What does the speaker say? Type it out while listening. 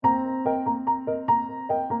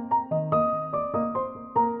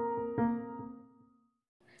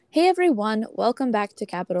Hey everyone, welcome back to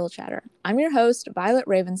Capital Chatter. I'm your host, Violet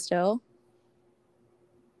Ravenstill.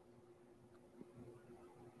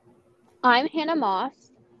 I'm Hannah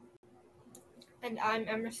Moss. And I'm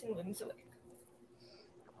Emerson Winswick.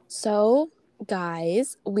 So,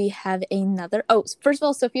 guys, we have another. Oh, first of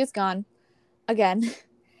all, Sophia's gone again.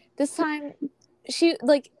 This time, she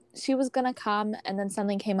was gonna come, and then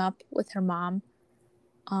something came up with her mom,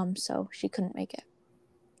 so she couldn't make it.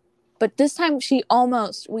 But this time, we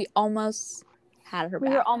almost had her back.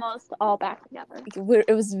 We were almost all back together.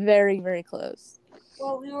 It was very, very close.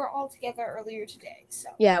 Well, we were all together earlier today, so.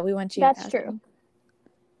 Yeah, we went to That's true.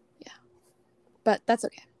 Yeah. But that's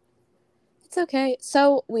okay. It's okay.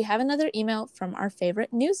 So we have another email from our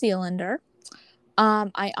favorite New Zealander.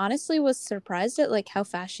 I honestly was surprised at how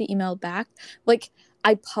fast she emailed back.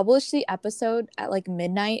 I published the episode at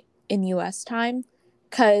midnight in US time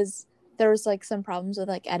because there was some problems with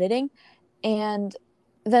editing, and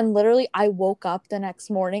then literally I woke up the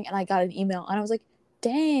next morning and I got an email and I was like,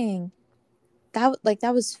 dang, that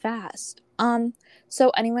was fast.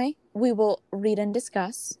 So anyway, we will read and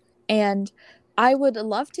discuss, and I would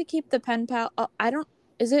love to keep the pen pal.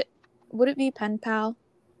 Would it be pen pal?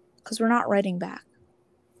 Because we're not writing back.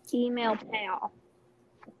 Email pal.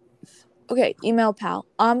 Okay, email pal.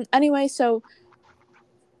 Anyway, so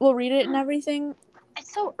we'll read it and everything.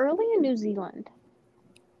 It's so early in New Zealand.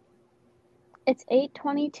 It's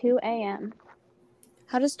 8:22 a.m.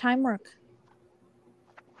 How does time work?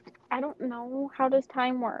 I don't know. How does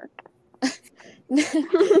time work? I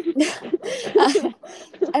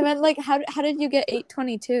meant how did you get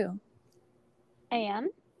 8:22 a.m.?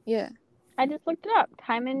 Yeah. I just looked it up.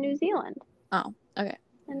 Time in New Zealand. Oh, okay.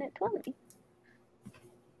 And it told me.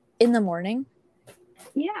 In the morning?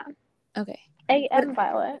 Yeah. Okay. A.m.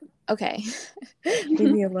 Violet. Okay.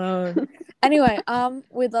 Leave me alone. Anyway,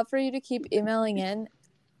 we'd love for you to keep emailing in,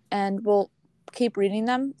 and we'll keep reading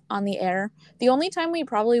them on the air. The only time we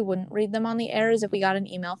probably wouldn't read them on the air is if we got an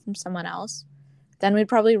email from someone else. Then we'd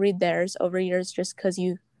probably read theirs over yours just because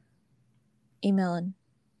you email and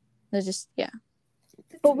they're just, yeah.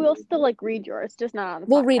 But we'll still read yours, just not on the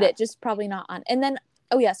We'll podcast. read it, just probably not on. And then,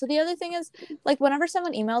 oh yeah, so the other thing is, whenever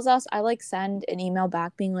someone emails us, I send an email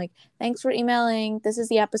back being thanks for emailing. This is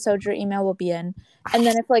the episode your email will be in. And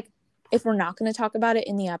then if we're not going to talk about it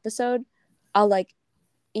in the episode, I'll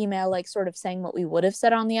email sort of saying what we would have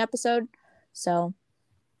said on the episode. So,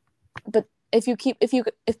 but if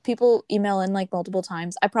people email in multiple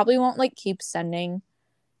times, I probably won't keep sending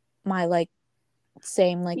my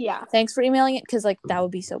same yeah. Thanks for emailing it, because that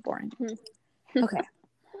would be so boring. Okay.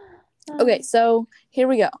 Um, Okay, so here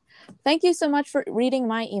we go. Thank you so much for reading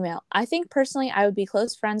my email. I think personally I would be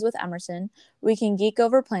close friends with Emerson. We can geek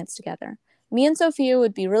over plants together. Me and Sophia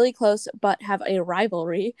would be really close but have a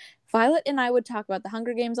rivalry. Violet and I would talk about the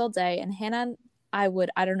Hunger Games all day, and Hannah and I would,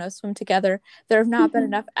 swim together. There have not been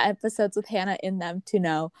enough episodes with Hannah in them to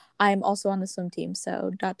know. I am also on the swim team,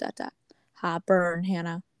 so ... Ha, burn,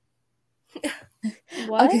 Hannah.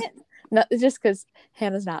 What? Okay. No, just because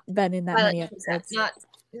Hannah's not been in that many episodes. Not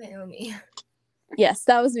Naomi. Yes,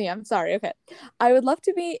 that was me. I'm sorry. Okay. I would love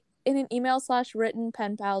to be in an email/written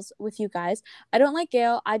pen pals with you guys. I don't like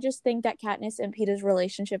Gale. I just think that Katniss and Peeta's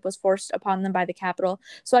relationship was forced upon them by the Capitol,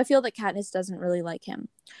 so I feel that Katniss doesn't really like him.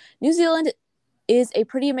 New Zealand is a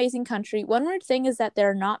pretty amazing country. One weird thing is that there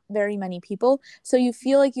are not very many people, so you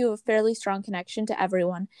feel like you have a fairly strong connection to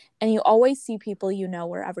everyone, and you always see people you know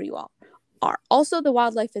wherever you are. Also, the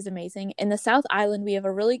wildlife is amazing. In the South Island, we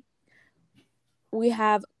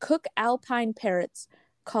have Cook alpine parrots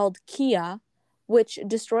called Kia, which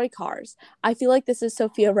destroy cars. I feel like this is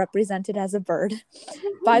Sophia represented as a bird.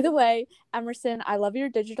 By the way, Emerson, I love your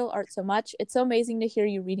digital art so much. It's so amazing to hear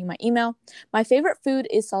you reading my email. My favorite food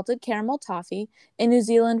is salted caramel toffee. In New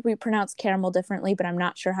Zealand, we pronounce caramel differently, but I'm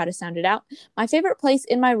not sure how to sound it out. My favorite place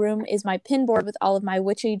in my room is my pin board with all of my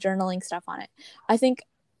witchy journaling stuff on it. I think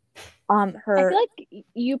I feel like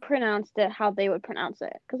you pronounced it how they would pronounce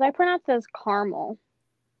it, because I pronounce it as caramel.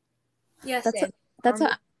 Yes, that's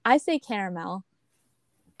what I say, caramel.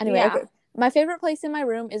 Anyway, yeah. Okay. My favorite place in my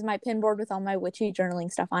room is my pin board with all my witchy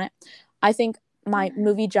journaling stuff on it. I think my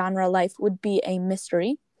movie genre life would be a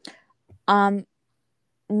mystery.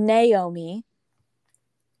 Naomi.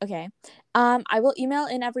 Okay. I will email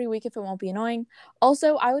in every week if it won't be annoying.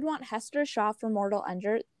 Also, I would want Hester Shaw from Mortal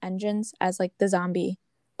Engines as the zombie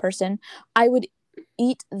person. I would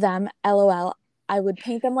eat them, LOL. I would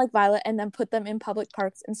paint them like Violet and then put them in public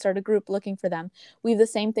parks and start a group looking for them. We have the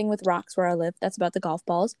same thing with rocks where I live. That's about the golf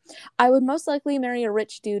balls. I would most likely marry a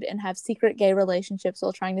rich dude and have secret gay relationships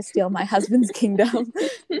while trying to steal my husband's kingdom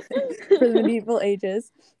for the medieval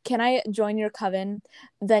ages. Can I join your coven?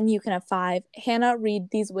 Then you can have 5. Hannah, read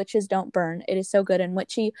These Witches Don't Burn. It is so good and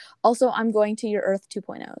witchy. Also, I'm going to your Earth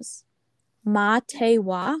 2.0s.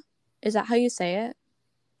 Matewa, is that how you say it?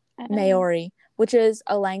 Maori, which is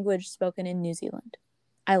a language spoken in New Zealand.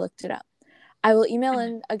 I looked it up. I will email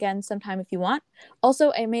in again sometime if you want.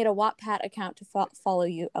 Also, I made a Wattpad account to follow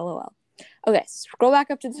you, LOL. Okay, scroll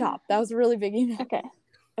back up to the top. That was a really big email.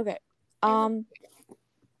 Okay.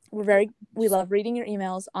 We love reading your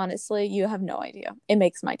emails. Honestly, you have no idea. It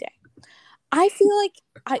makes my day. I feel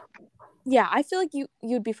like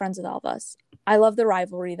you'd be friends with all of us. I love the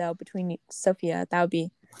rivalry though between Sophia. That'd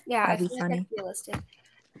be funny. Like realistic.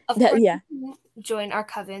 Of course, you can join our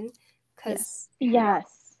coven because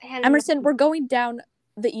yes. Emerson, we're going down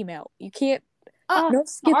the email. You can't. No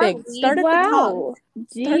skipping. Start at the top.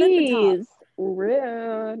 Jeez,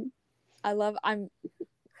 rude. I'm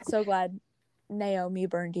so glad Naomi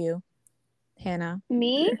burned you, Hannah.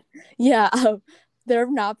 Me? Yeah. There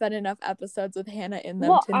have not been enough episodes with Hannah in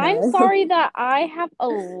them. Well, to know. I'm sorry that I have a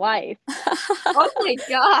life. Oh my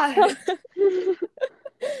god.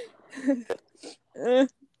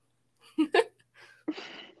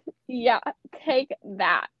 Yeah, take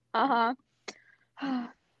that. I'm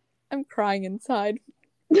crying inside.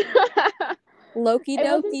 Loki It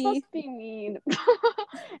wasn't dokie. supposed to be mean.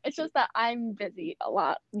 It's just that I'm busy a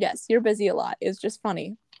lot. Yes, you're busy a lot. It's just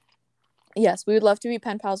funny. Yes, we would love to be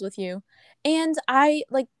pen pals with you. And I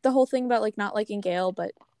like the whole thing about like not liking Gale,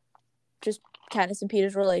 but just Katniss and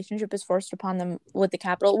Peeta's relationship is forced upon them with the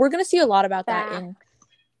Capitol. We're gonna see a lot about that in.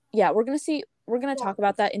 Yeah, we're gonna talk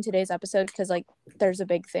about that in today's episode because like there's a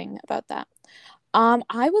big thing about that.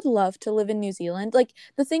 I would love to live in New Zealand. Like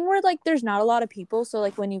the thing where like there's not a lot of people, so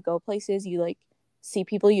like when you go places, you like see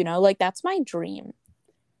people you know. Like that's my dream.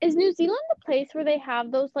 Is New Zealand the place where they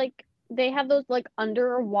have those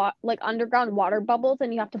underground water bubbles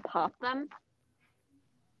and you have to pop them?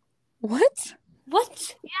 What?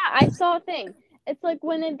 Yeah, I saw a thing. It's like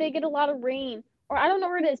when they get a lot of rain, or I don't know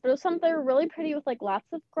where it is, but it was something really pretty with like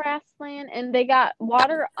lots of grassland, and they got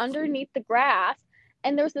water underneath the grass,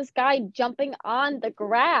 and there's this guy jumping on the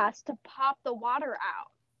grass to pop the water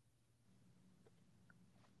out.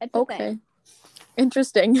 It's a thing.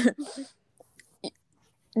 Interesting.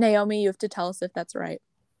 Naomi, you have to tell us if that's right.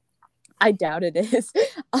 I doubt it is.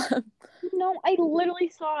 No, I literally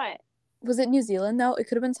saw it. Was it New Zealand though? It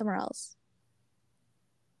could have been somewhere else.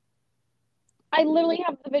 I literally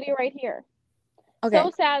have the video right here. Okay.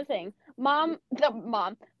 So satisfying.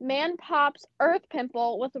 Man pops earth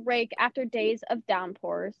pimple with rake after days of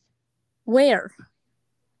downpours. Where?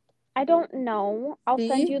 I don't know. I'll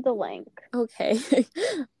send you the link. Okay.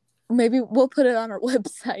 Maybe we'll put it on our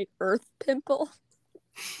website, Earth Pimple.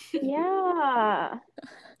 Yeah.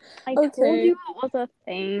 I told you it was a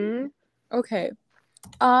thing. Okay.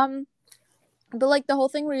 But like the whole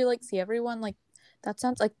thing where you like see everyone, like that's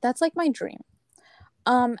like my dream.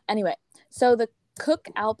 Anyway, so the Cook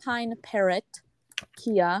Alpine Parrot,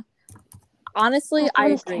 Kia. Honestly, I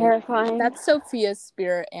agree. Terrifying. That's Sophia's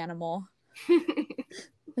spirit animal.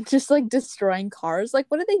 Just like destroying cars. Like,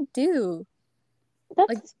 what do they do? That's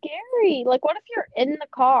like, scary. Like, what if you're in the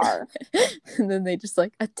car? And then they just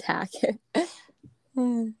like attack it.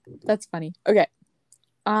 That's funny. Okay.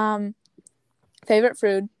 Favorite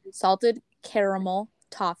food: salted caramel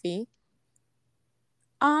toffee.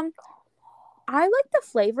 I like the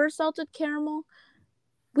flavor salted caramel.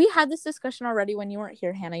 We had this discussion already when you weren't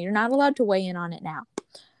here, Hannah. You're not allowed to weigh in on it now.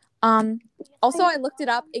 Also, I looked it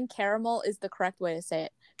up, and caramel is the correct way to say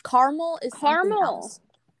it. Caramel is something else.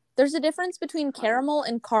 There's a difference between caramel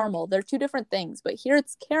and caramel. They're two different things, but here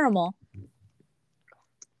it's caramel.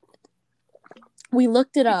 We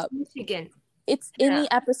looked it up. Michigan. It's in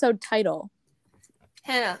the episode title.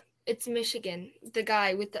 Hannah, it's Michigan. The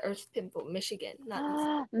guy with the earth pimple, Michigan.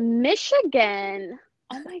 Not Michigan.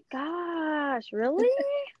 Oh my gosh, really?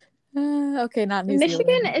 Okay, not New Zealand.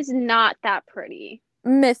 Michigan is not that pretty.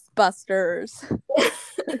 Mythbusters.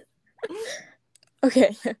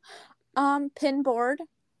 Okay. Pin board.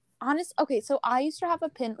 Okay, so I used to have a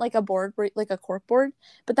pin, like a board, like a cork board,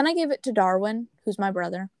 but then I gave it to Darwin, who's my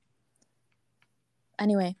brother.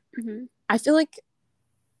 Anyway, I feel like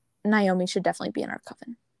Naomi should definitely be in our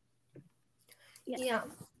coven. Yeah.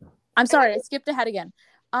 I'm sorry, I skipped ahead again.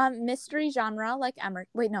 Mystery genre, like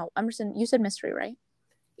Emerson, you said mystery, right?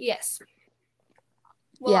 Yes.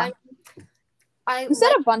 Well, yeah. You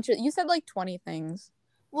said a bunch of, you said like 20 things.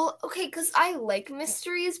 Well, okay, because I like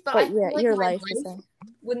mysteries, but But I feel yeah, like your my life is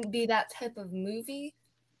wouldn't be that type of movie.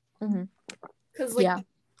 Mhm. Because, like, Yeah.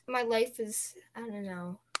 my life is, I don't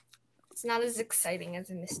know, it's not as exciting as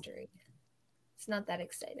a mystery. It's not that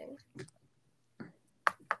exciting. But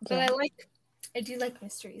Yeah. I do like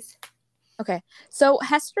mysteries. Okay. So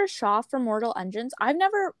Hester Shaw from Mortal Engines.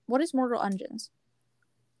 What is Mortal Engines?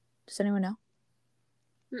 Does anyone know?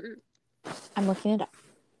 Mm-mm. I'm looking it up.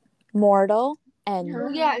 Mortal Engines. Oh,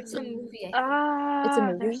 yeah, it's a movie. It's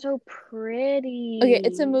a They're movie? so pretty. Okay,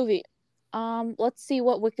 it's a movie. Let's see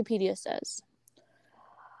what Wikipedia says.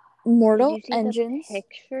 Mortal Did you see Engines the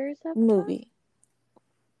pictures of movie.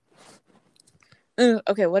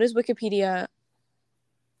 Okay, what does Wikipedia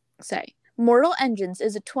say? Mortal Engines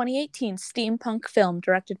is a 2018 steampunk film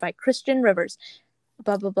directed by Christian Rivers.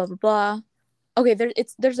 Blah blah blah blah blah. Okay,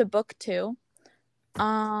 there's a book too.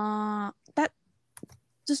 That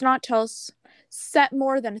does not tell us. Set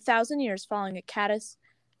more than 1,000 years following a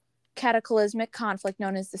cataclysmic conflict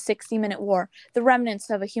known as the 60-Minute War, the remnants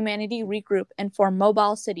of a humanity regroup and form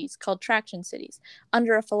mobile cities called traction cities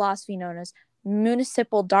under a philosophy known as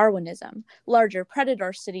municipal Darwinism. Larger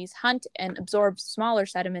predator cities hunt and absorb smaller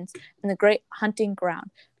sediments in the Great Hunting Ground,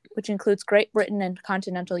 which includes Great Britain and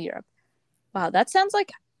continental Europe. Wow, that sounds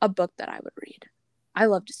like a book that I would read. I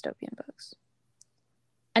love dystopian books.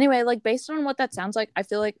 Anyway, like, based on what that sounds like, I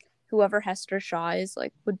feel like whoever Hester Shaw is,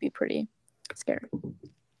 like, would be pretty scary.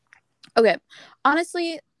 Okay,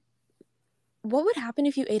 honestly, what would happen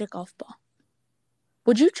if you ate a golf ball?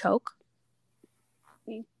 Would you choke?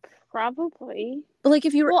 Probably. But like,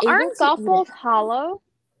 if you were Well, able aren't to golf eat balls it, hollow?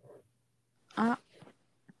 I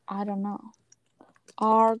don't know.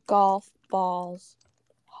 Are golf balls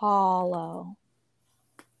hollow?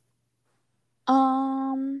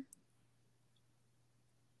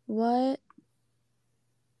 What?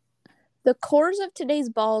 The cores of today's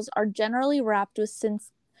balls are generally wrapped with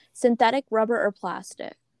synthetic rubber or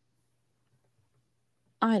plastic.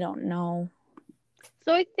 I don't know.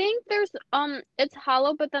 So I think there's it's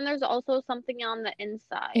hollow, but then there's also something on the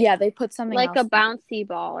inside. Yeah, they put something like else. a bouncy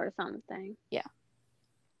ball or something. Yeah.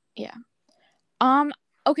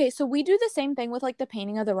 Okay, so we do the same thing with like the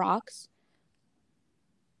painting of the rocks.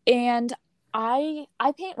 And I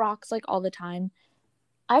paint rocks like all the time.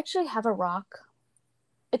 I actually have a rock.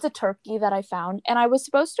 It's a turkey that I found, and I was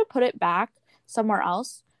supposed to put it back somewhere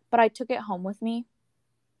else, but I took it home with me.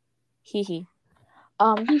 Hee hee.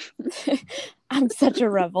 I'm such a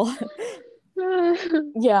rebel.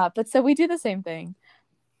 Yeah, but so we do the same thing.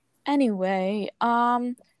 Anyway,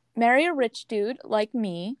 marry a rich dude like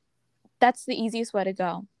me. That's the easiest way to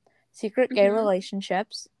go. Secret gay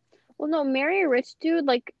relationships. Well, no, marry a rich dude,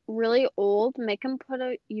 like really old, make him put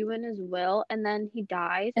you in his will, and then he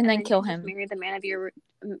dies, And then you kill just him. Marry the man of your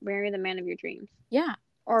dreams. Yeah.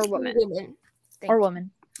 Or woman. Or woman.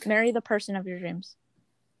 Marry the person of your dreams.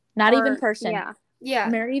 Not even person. Yeah. Yeah.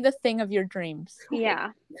 Marry the thing of your dreams.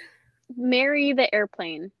 Yeah. Marry the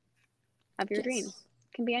airplane of your dreams.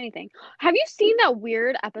 Can be anything. Have you seen that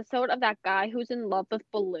weird episode of that guy who's in love with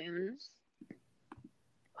balloons?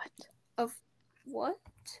 What? Of what?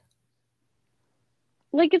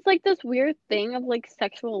 Like, it's like this weird thing of like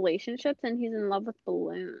sexual relationships, and he's in love with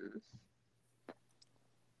balloons.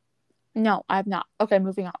 No, I've not. Okay,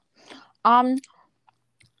 moving on.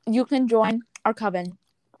 You can join our coven.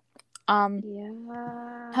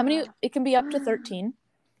 Yeah. How many? It can be up to 13.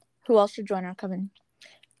 Who else should join our coven?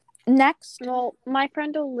 Next. Well, my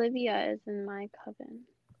friend Olivia is in my coven.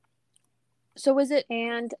 So is it?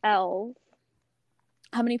 And Elle.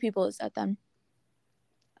 How many people is that then?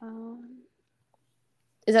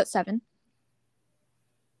 Is that 7?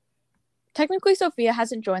 Technically, Sophia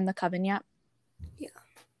hasn't joined the coven yet. Yeah.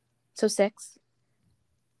 So 6.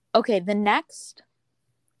 Okay, the next.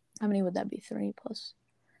 How many would that be? 3 plus.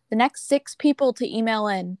 The next 6 people to email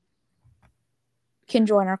in can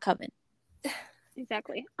join our coven.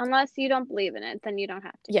 Exactly. Unless you don't believe in it, then you don't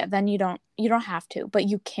have to. Yeah, then you don't have to, but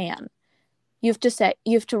you can. You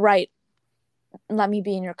have to write, let me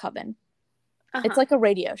be in your coven. It's like a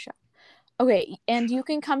radio show. Okay, and you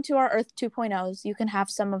can come to our Earth 2.0s. You can have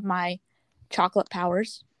some of my chocolate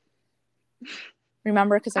powers.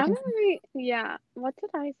 Remember? Because I can. Yeah. What did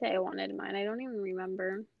I say I wanted mine? I don't even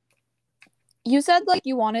remember. You said like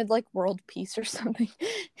you wanted like world peace or something.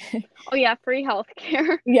 Oh yeah, free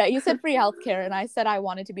healthcare. Yeah, you said free healthcare, and I said I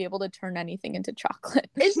wanted to be able to turn anything into chocolate.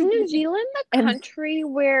 Is New Zealand the country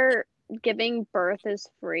where giving birth is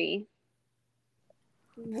free?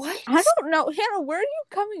 What? I don't know. Hannah, where are you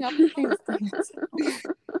coming up with these things?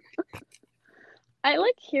 I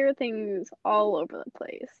like hear things all over the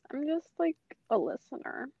place. I'm just like a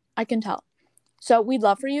listener. I can tell. So we'd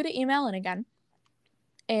love for you to email in again.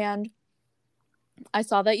 And I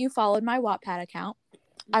saw that you followed my Wattpad account.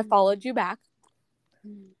 I followed you back.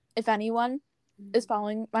 If anyone is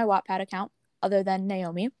following my Wattpad account other than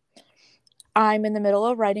Naomi, I'm in the middle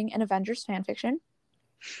of writing an Avengers fanfiction.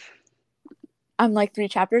 I'm like 3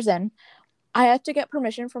 chapters in. I have to get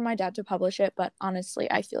permission from my dad to publish it, but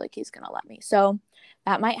honestly, I feel like he's going to let me. So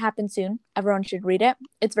that might happen soon. Everyone should read it.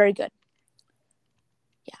 It's very good.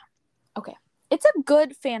 Yeah. Okay. It's a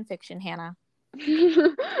good fanfiction, Hannah. I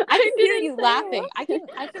can hear you laughing. I can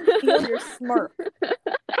feel your smirk.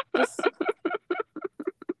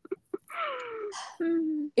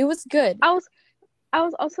 It was good. I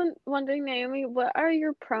was also wondering, Naomi, what are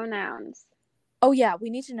your pronouns? Oh yeah, we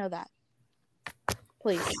need to know that.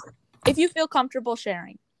 Please. If you feel comfortable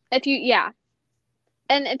sharing. And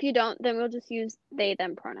if you don't, then we'll just use they,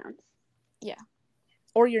 them pronouns. Yeah.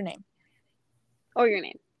 Or your name.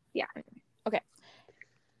 Yeah. Okay.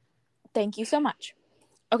 Thank you so much.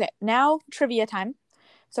 Okay, now trivia time.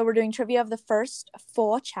 So we're doing trivia of the first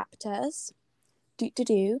 4 chapters.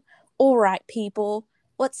 All right, people.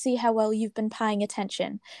 Let's see how well you've been paying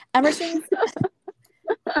attention. Emerson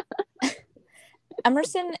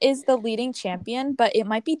is the leading champion, but it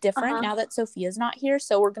might be different now that Sophia's not here,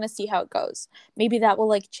 so we're going to see how it goes. Maybe that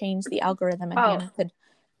will change the algorithm and Hannah could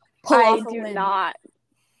pull off a win. I do not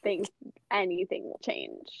think anything will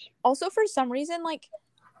change. Also, for some reason,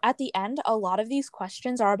 at the end, a lot of these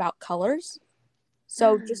questions are about colors.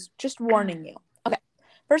 So just warning you. Okay,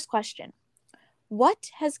 first question.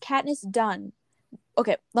 What has Katniss done?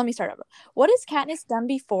 Okay, let me start over. What has Katniss done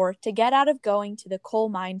before to get out of going to the coal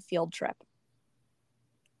mine field trip?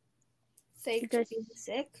 Fake being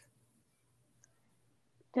sick.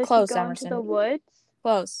 Does Close, she go Emerson. into the woods?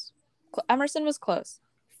 Close. Emerson was close.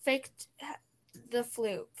 Faked the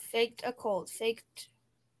flu. Faked a cold. Faked.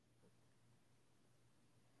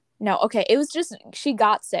 No, okay. It was just she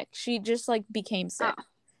got sick. She just became sick. Oh.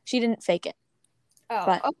 She didn't fake it. Oh,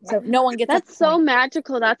 but okay. so no one gets. That's so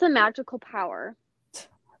magical. That's a magical power.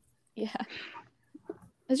 Yeah.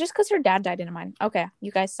 It's just because her dad died in mine. Okay,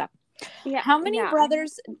 you guys suck. Yeah. How many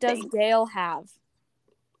brothers does Gale have?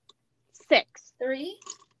 6. 3.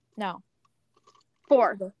 No.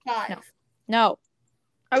 4. 5. No.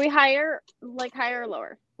 Are we higher or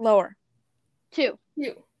lower? Lower. 2.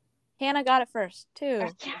 2. Hannah got it first. 2.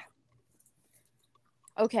 Yeah.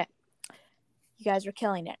 Okay. You guys are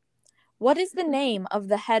killing it. What is the name of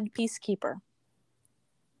the head peacekeeper?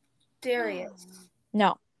 Darius.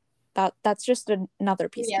 No. That's just another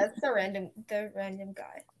peacekeeper. Yeah, that's the random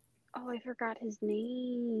guy. Oh, I forgot his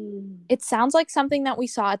name. It sounds like something that we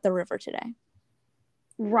saw at the river today.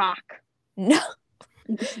 Rock. No.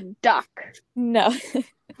 Duck. No.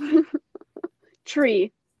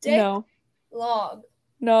 Tree. Dick. No. Log.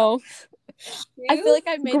 No. Shoe? I feel like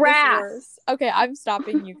I made Grass. this worse. Okay, I'm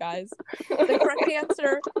stopping you guys. The correct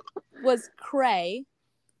answer was cray.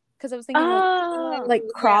 Because I was thinking like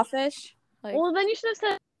crawfish. Well, then you should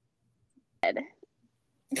have said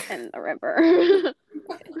in the river.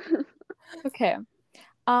 Okay.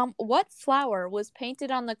 What flower was painted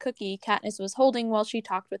on the cookie Katniss was holding while she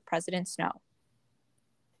talked with President Snow?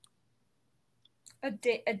 A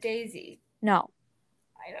daisy. No.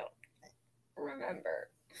 I don't remember.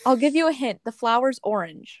 I'll give you a hint. The flower's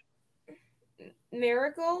orange.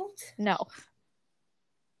 Marigold? No.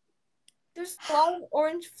 There's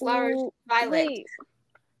orange flowers. Violet. Wait.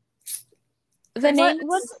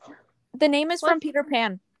 The name is from Peter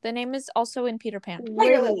Pan. The name is also in Peter Pan.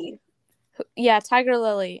 Tiger Lily. Yeah, Tiger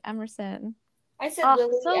Lily. Emerson. I said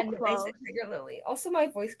Lily so and close. I said Tiger Lily. Also, my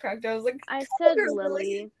voice cracked. I was like, I said Tiger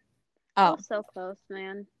Lily. Oh, So close,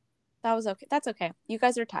 man. that was okay. That's okay. You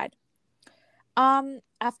guys are tied.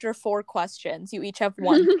 After 4 questions, you each have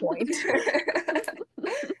 1 point.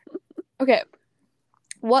 Okay.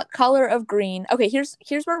 What color of green? Okay, here's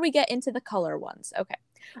where we get into the color ones. Okay.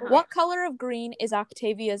 What color of green is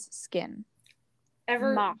Octavia's skin?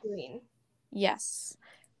 Evergreen. Yes.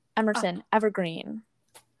 Emerson, evergreen.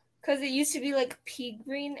 Because it used to be like pea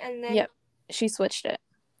green and then... Yep. She switched it.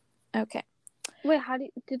 Okay. Wait, how do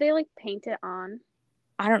they paint it on?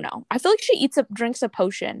 I don't know. I feel like she drinks a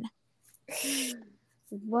potion.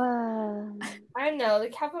 Whoa. I don't know. The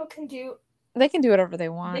Capitol can do... They can do whatever they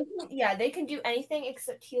want. They can do anything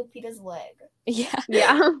except heal Peeta's leg. Yeah.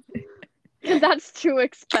 Yeah. That's too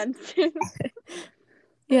expensive.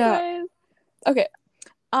 Yeah. Okay.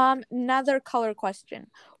 Another color question.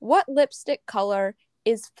 What lipstick color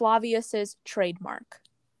is Flavius's trademark?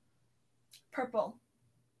 Purple.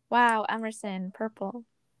 Wow, Emerson, purple.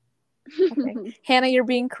 Okay. Hannah, you're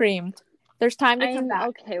being creamed. There's time to come back.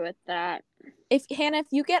 Okay with that. If Hannah, if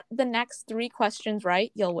you get the next 3 questions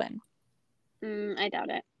right, you'll win. I doubt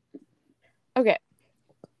it. Okay.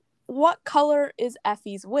 What color is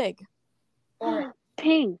Effie's wig? Orange.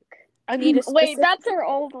 Pink. I need a Wait, that's her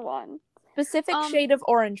old one. specific shade of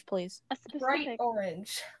orange, please. A Bright specific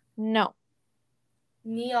orange. No.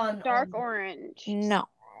 Neon dark orange. No.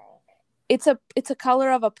 It's a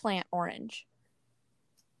color of a plant, orange.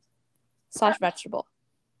 / vegetable.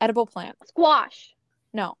 Edible plant. Squash.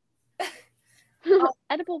 No.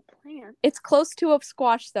 Edible plant. It's close to a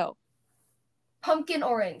squash, though. Pumpkin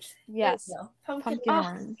orange. Yes. There we go. Pumpkin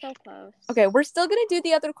orange. So close. Okay, we're still going to do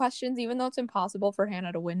the other questions, even though it's impossible for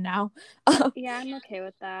Hannah to win now. Yeah, I'm okay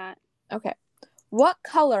with that. Okay. What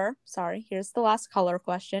color, sorry, here's the last color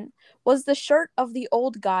question, was the shirt of the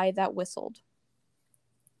old guy that whistled?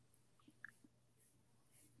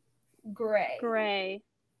 Gray. Gray.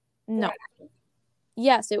 No.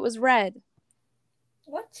 Yes, it was red.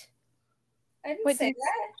 What? I didn't Wait, say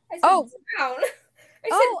that. I said Oh. brown. I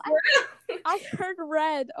Oh, said brown. I heard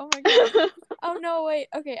red. Oh my god. Oh no, wait.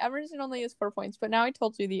 Okay, Emerson only has 4 points, but now I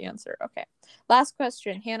told you the answer. Okay. Last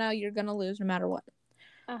question. Hannah, you're going to lose no matter what.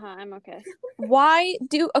 I'm okay.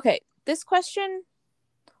 Okay, this question,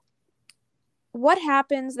 what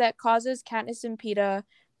happens that causes Katniss and Peeta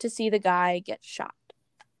to see the guy get shot?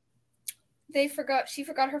 She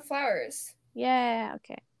forgot her flowers. Yeah,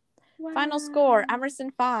 okay. Wow. Final score,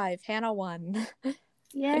 Emerson 5, Hannah 1.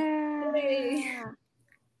 Yeah. Yay.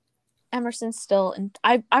 Emerson's still, and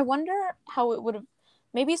I wonder how it would have,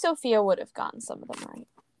 maybe Sophia would have gotten some of them right.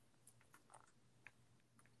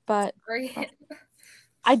 But Great.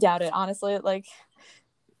 I doubt it, honestly. Like,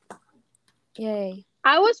 yay.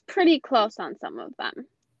 I was pretty close on some of them.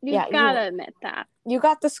 You Yeah, you gotta were. admit that. You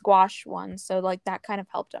got the squash one, so like that kind of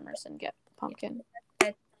helped Emerson get pumpkin.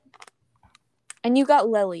 And you got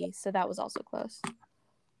Lily, so that was also close.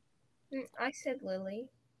 I said Lily.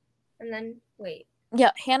 And then, wait.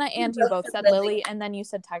 Yeah, Hannah and you both both said said Lily, and then you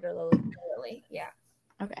said Tiger Lily. Lily, yeah.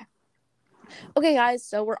 Okay. Okay, guys,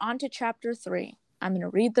 so we're on to chapter 3. I'm going to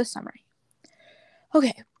read the summary.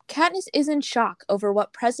 Okay, Katniss is in shock over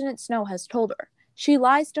what President Snow has told her. She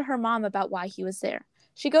lies to her mom about why he was there.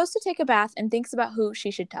 She goes to take a bath and thinks about who she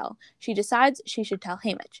should tell. She decides she should tell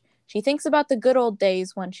Haymitch. She thinks about the good old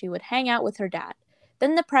days when she would hang out with her dad.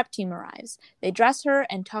 Then the prep team arrives. They dress her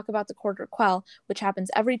and talk about the Quarter Quell, which happens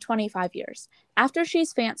every 25 years. After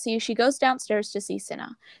she's fancy, she goes downstairs to see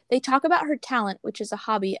Cinna. They talk about her talent, which is a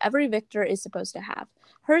hobby every Victor is supposed to have.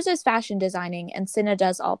 Hers is fashion designing, and Cinna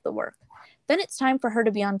does all of the work. Then it's time for her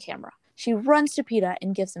to be on camera. She runs to Peeta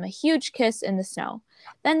and gives him a huge kiss in the snow.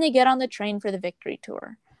 Then they get on the train for the victory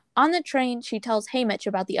tour. On the train, she tells Haymitch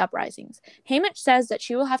about the uprisings. Haymitch says that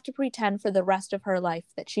she will have to pretend for the rest of her life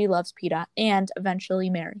that she loves Peeta and eventually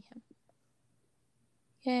marry him.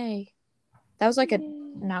 Like that was like a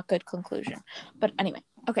not good conclusion. But anyway,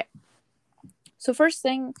 okay. So first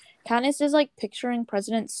thing, Katniss is like picturing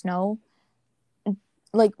President Snow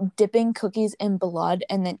like dipping cookies in blood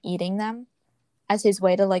and then eating them as his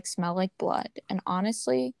way to like smell like blood. And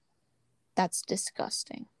honestly, that's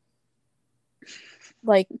disgusting.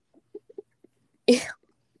 Like,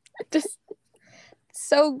 just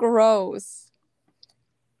so gross.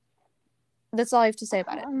 That's all I have to say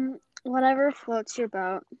about it. Whatever floats your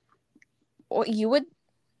boat. What you would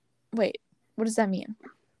wait, what does that mean?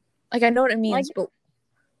 Like I know what it means, but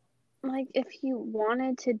like if you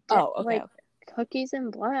wanted to okay. cookies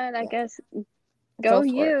and blood, I guess Go go for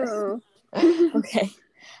you. Okay.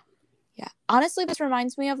 Yeah. Honestly, this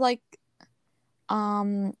reminds me of like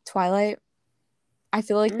Twilight. I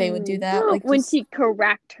feel like they would do that. Like when she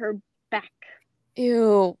cracked her back.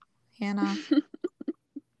 Ew, Hannah.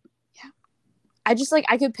 Yeah. I just like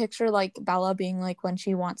I could picture like Bella being like when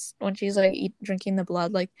she's like drinking the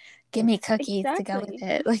blood, like give me cookies to go with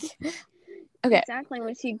it. Like okay. Exactly.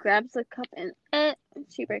 When she grabs the cup and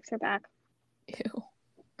she breaks her back. Ew.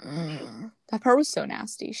 That part was so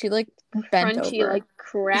nasty. She like bent Crunchy over. like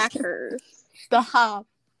crackers. Stop.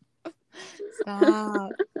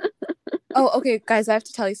 Oh, okay, guys, I have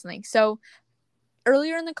to tell you something. So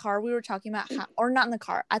earlier in the car, we were talking about how, or not in the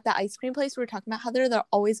car, at the ice cream place, we were talking about how there are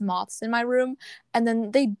always moths in my room, and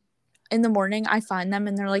then in the morning, I find them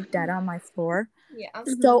and they're like dead on my floor. Yeah.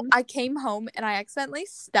 So I came home and I accidentally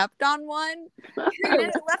stepped on one, and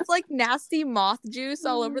it left like nasty moth juice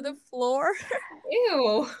all over the floor.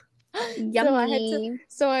 Ew. Yummy.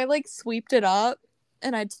 So I like sweeped it up,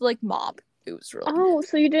 and I had to like mop. It was really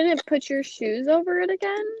so you didn't put your shoes over it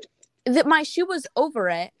again? My shoe was over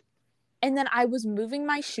it, and then I was moving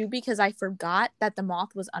my shoe because I forgot that the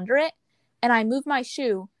moth was under it, and I moved my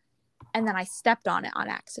shoe, and then I stepped on it on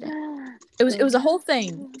accident. It was a whole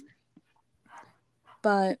thing.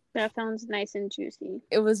 but That sounds nice and juicy.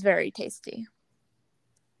 it was very tasty.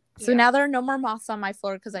 So now there are no more moths on my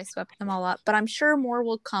floor because I swept them all up, but I'm sure more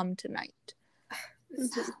will come tonight. This is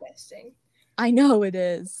disgusting. I know it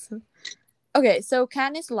is. Okay, so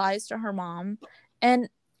Katniss lies to her mom, and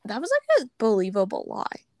that was like a believable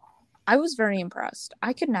lie. I was very impressed.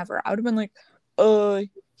 I could never. I would have been like,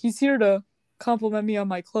 he's here to compliment me on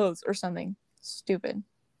my clothes or something stupid.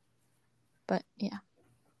 But yeah.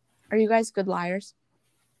 Are you guys good liars?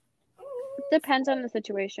 Depends on the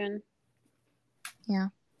situation. Yeah.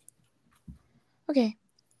 Okay.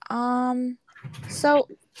 So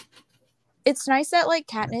it's nice that like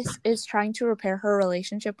Katniss is trying to repair her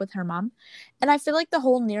relationship with her mom, and I feel like the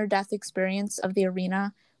whole near-death experience of the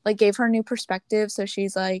arena like gave her new perspective. So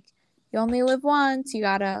she's like, you only live once, you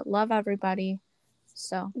gotta love everybody.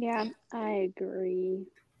 So Yeah, I agree.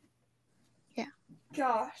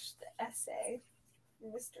 Gosh, the essay,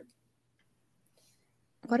 Mr.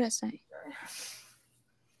 what essay?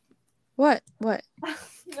 What?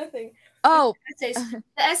 Nothing. Oh, The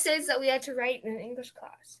essays that we had to write in English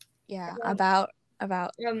class. yeah, about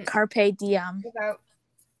Carpe Diem. About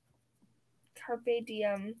Carpe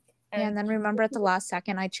Diem. And then remember at the last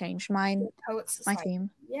second I changed my theme.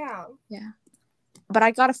 Yeah. But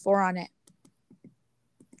I got a 4 on it.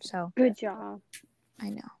 So Good job. I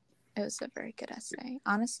know. It was a very good essay.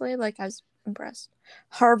 Honestly, like I was impressed.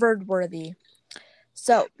 Harvard worthy.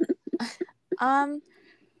 So I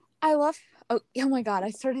love oh my god,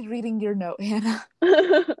 I started reading your note, Hannah.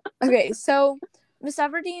 Okay, so Miss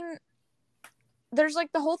Everdeen, there's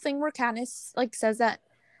like the whole thing where Katniss like says that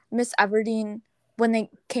Miss Everdeen, when they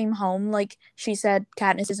came home, like she said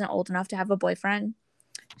Katniss isn't old enough to have a boyfriend.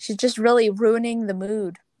 She's just really ruining the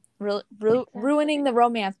mood, ruining the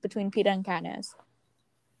romance between Peeta and Katniss.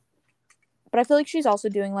 But I feel like she's also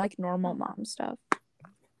doing like normal mom stuff.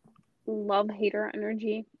 Love hater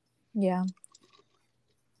energy. Yeah.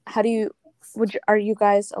 Are you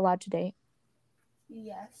guys allowed to date?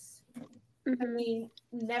 Yes. Mm-hmm. I mean,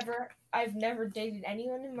 I've never dated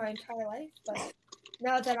anyone in my entire life, but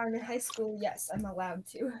now that I'm in high school, yes, I'm allowed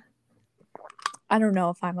to. I don't know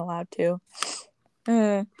if I'm allowed to.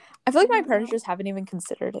 I feel like my parents just haven't even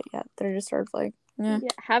considered it yet. They're just sort of like, Yeah,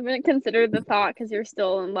 haven't considered the thought because you're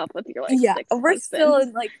still in love with your like yeah, sixth we're husband. still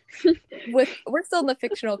in like we're still in the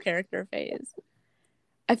fictional character phase.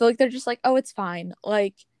 I feel like they're just like, oh, it's fine.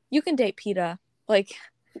 Like you can date Peeta. Like,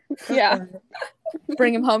 yeah,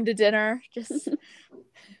 bring him home to dinner. Just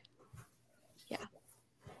yeah.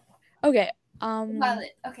 Okay.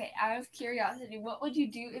 Violet, okay, out of curiosity, what would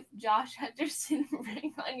you do if Josh Hutcherson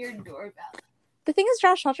rang on your doorbell? The thing is,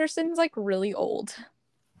 Josh Hutcherson's like really old,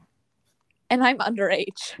 and I'm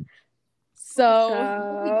underage,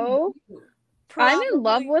 so I'm in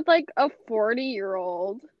love with like a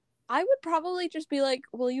 40-year-old. I would probably just be like,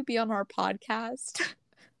 will you be on our podcast?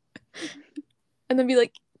 And then be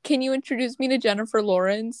like, can you introduce me to Jennifer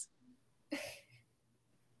Lawrence?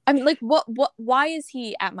 I mean, like, why is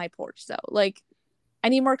he at my porch, though? Like, I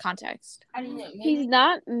need more context. I don't know. He's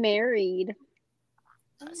not married.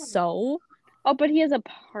 So? Oh, but he has a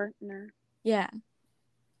partner. Yeah.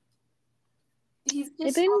 They've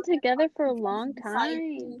been together for a long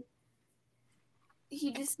time.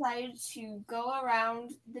 He decided to go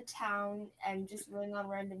around the town and just ring on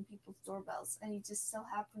random people's doorbells, and he just so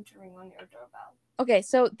happened to ring on your doorbell. Okay,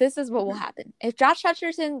 so this is what will happen. If Josh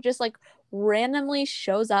Hutcherson just like randomly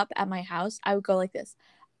shows up at my house, I would go like this.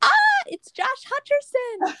 It's Josh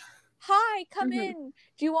Hutcherson. Hi, come in.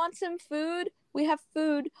 Do you want some food? We have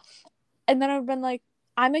food. And then I've been like,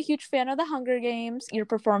 I'm a huge fan of the Hunger Games. Your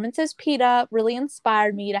performance as Peeta really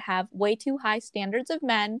inspired me to have way too high standards of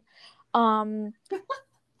men. Also,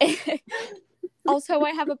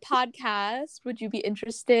 I have a podcast. Would you be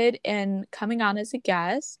interested in coming on as a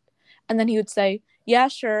guest? And then he would say, yeah,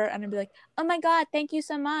 sure. And I'd be like, oh my God, thank you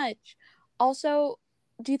so much. Also,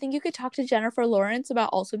 do you think you could talk to Jennifer Lawrence about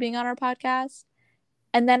also being on our podcast?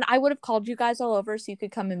 And then I would have called you guys all over so you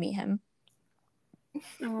could come and meet him.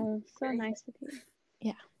 Oh, so nice of you.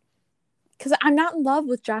 Yeah. Because I'm not in love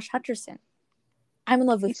with Josh Hutcherson. I'm in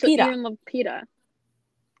love with So Peeta. you're in love with Peeta.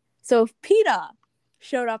 So if Peeta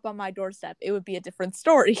showed up on my doorstep, it would be a different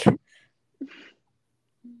story.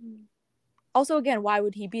 Also, again, why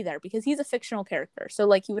would he be there? Because he's a fictional character. So,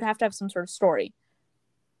 like, he would have to have some sort of story.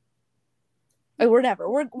 Or whatever.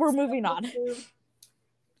 We're moving on.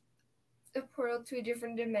 A portal to a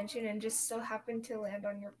different dimension and just so happened to land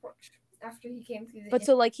on your porch after he came through the... But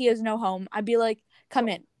so, like, he has no home. I'd be like, come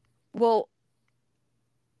in. Well,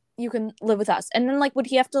 you can live with us. And then, like, would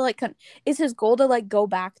he have to, like, is his goal to, like, go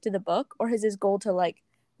back to the book? Or is his goal to, like,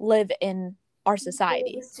 live in our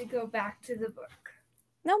society? Is to go back to the book.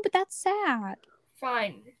 No, but that's sad.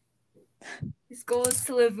 Fine. His goal is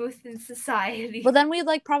to live within society. Well, then we'd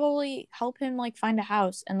like probably help him like find a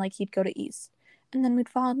house and like he'd go to East. And then we'd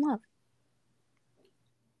fall in love.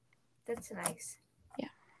 That's nice.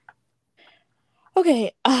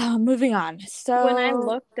 Okay, moving on. So When I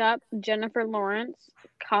looked up Jennifer Lawrence,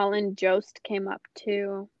 Colin Jost came up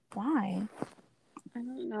too. why? I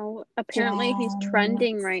don't know. Apparently he's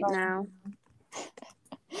trending right now.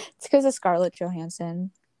 It's because of Scarlett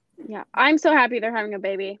Johansson. Yeah. I'm so happy they're having a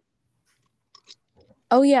baby.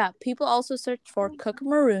 Oh yeah, people also searched for Cook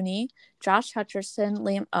Maroney, Josh Hutcherson,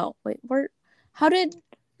 Liam. Oh wait, where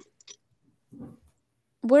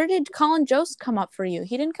did Colin Jost come up for you?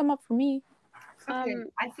 He didn't come up for me. Okay,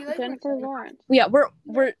 I feel like Jennifer Lawrence. Yeah,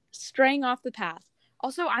 we're straying off the path.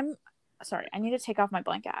 Also, I'm sorry. I need to take off my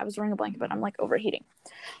blanket. I was wearing a blanket, but I'm like overheating.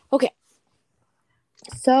 Okay.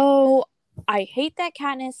 So I hate that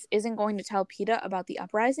Katniss isn't going to tell Peeta about the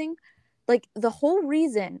uprising. Like, the whole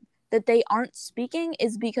reason that they aren't speaking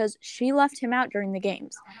is because she left him out during the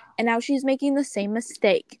games. And now she's making the same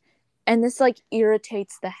mistake. And this, like,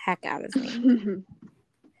 irritates the heck out of me.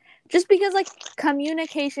 Just because, like,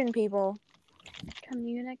 communication, people.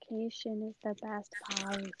 Communication is the best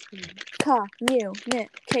policy.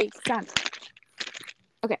 Communication.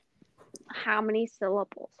 Okay. How many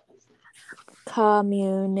syllables?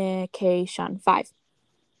 Communication. 5.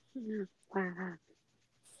 Wow.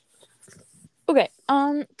 Okay.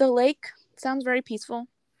 The lake sounds very peaceful.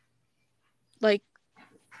 Like,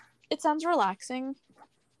 it sounds relaxing.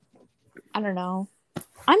 I don't know.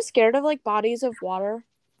 I'm scared of like bodies of water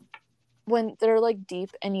when they're like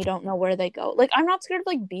deep and you don't know where they go. Like, I'm not scared of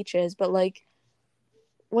like beaches, but like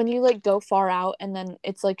when you like go far out and then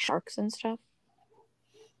it's like sharks and stuff.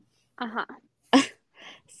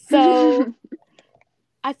 So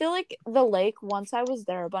I feel like the lake, once I was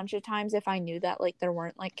there a bunch of times, if I knew that like there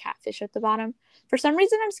weren't like catfish at the bottom, for some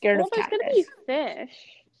reason I'm scared of catfish. There's gonna be fish.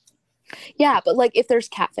 Yeah, but like if there's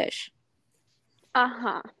catfish.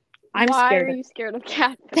 I'm Why scared. Why are you scared of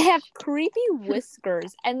catfish? They have creepy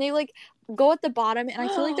whiskers and they like go at the bottom and I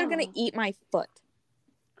feel like they're gonna eat my foot.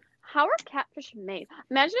 How are catfish made?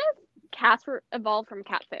 Imagine if cats were evolved from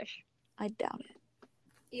catfish. I doubt it.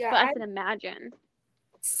 Yeah, but I can imagine.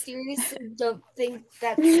 Seriously don't think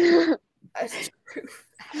that's true.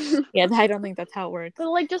 Yeah, I don't think that's how it works.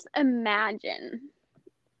 But like, just imagine.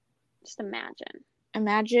 Just imagine.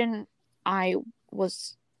 Imagine I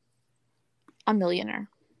was a millionaire.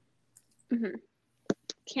 Mm-hmm.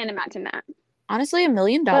 Can't imagine that. Honestly, $1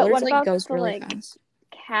 million like goes really fast.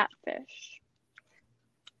 Catfish.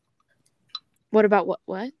 What about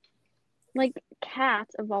what? Like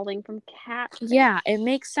cats evolving from catfish. Yeah, it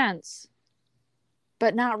makes sense.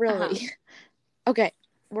 But not really. Okay,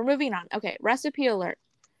 we're moving on. Okay, recipe alert.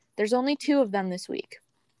 There's only 2 of them this week.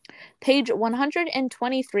 Page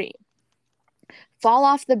 123. Fall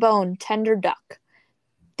off the bone, tender duck.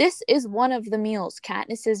 This is one of the meals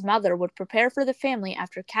Katniss's mother would prepare for the family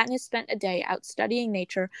after Katniss spent a day out studying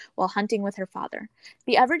nature while hunting with her father.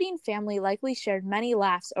 The Everdeen family likely shared many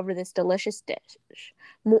laughs over this delicious dish,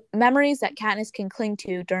 memories that Katniss can cling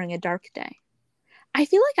to during a dark day. I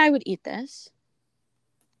feel like I would eat this.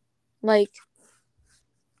 Like,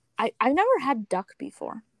 I've never had duck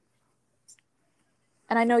before.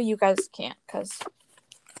 And I know you guys can't because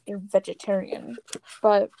you're vegetarian,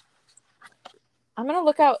 but I'm going to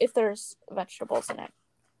look out if there's vegetables in it.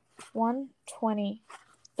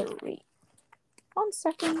 123. 1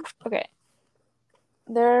 second. Okay.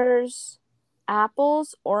 There's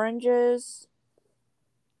apples, oranges,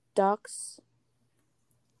 ducks,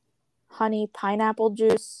 honey, pineapple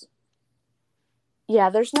juice. Yeah,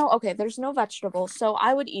 there's no vegetables, so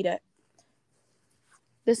I would eat it.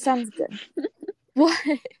 This sounds good. What?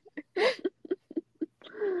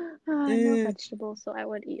 No vegetables, so I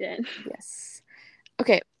would eat it. Yes.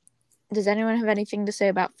 Okay. Does anyone have anything to say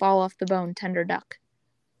about fall off the bone, tender duck?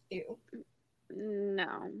 Ew.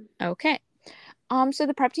 No. Okay. So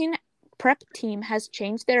the prep team has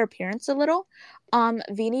changed their appearance a little.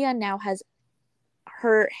 Venia now has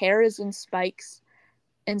her hair is in spikes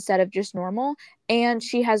instead of just normal, and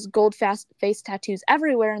she has gold face tattoos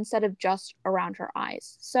everywhere instead of just around her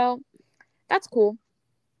eyes. So that's cool.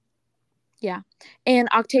 Yeah. And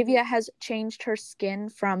Octavia has changed her skin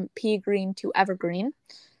from pea green to evergreen.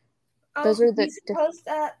 Those are the suppose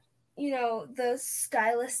that the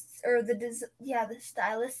stylists or the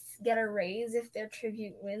stylists get a raise if their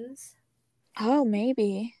tribute wins. Oh,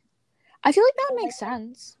 maybe. I feel like that makes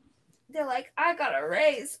sense. They're like, I got a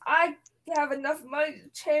raise. I have enough money to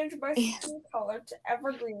change my skin color to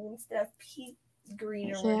evergreen instead of pea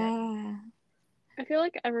green or whatever. I feel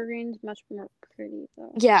like Evergreen's much more pretty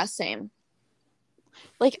though. Yeah, same.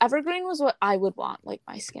 Like evergreen was what I would want like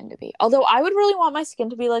my skin to be. Although I would really want my skin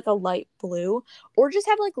to be like a light blue or just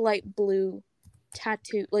have like light blue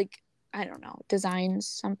tattoo, like I don't know, designs,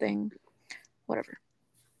 something, whatever.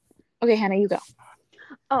 Okay, Hannah, you go.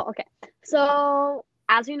 Oh, okay. So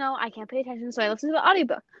as you know, I can't pay attention, so I listen to the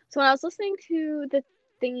audiobook. So when I was listening to the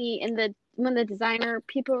thingy when the designer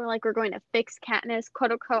people were like, we're going to fix Katniss,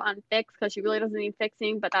 quote unquote, on fix because she really doesn't need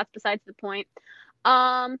fixing, but that's besides the point.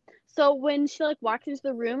 So when she like walks into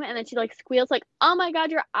the room and then she like squeals like, "Oh my god,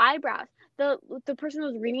 your eyebrows!" The person who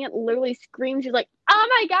was reading it literally screamed. She's like, "Oh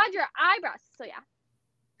my god, your eyebrows!" So yeah.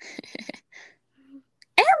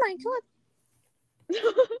 Oh my god.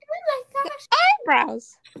 Oh my gosh.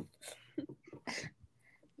 Eyebrows.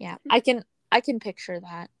 Yeah, I can picture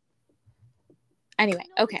that. Anyway,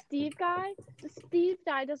 okay. The Steve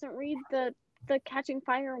guy doesn't read the Catching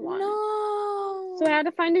Fire one. No. So I had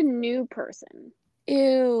to find a new person.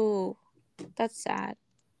 Ew. That's sad.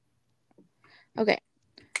 Okay.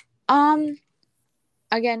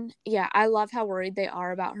 Again, yeah, I love how worried they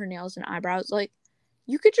are about her nails and eyebrows. Like,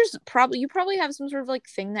 you probably have some sort of like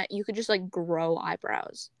thing that you could just like grow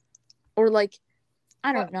eyebrows. Or like,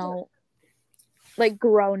 I don't know, like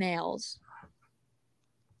grow nails.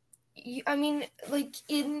 I mean, like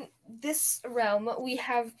in this realm, we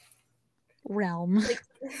have like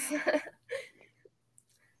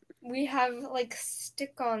we have like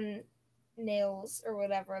stick-on nails or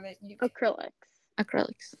whatever that you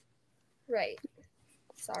acrylics. Right.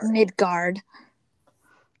 Sorry. Midgard.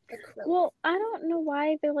 Acrylic. Well, I don't know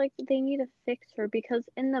why they need to fix her because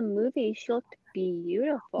in the movie she looked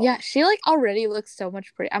beautiful. Yeah, she like already looks so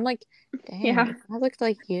much pretty. I'm like, dang, yeah. I looked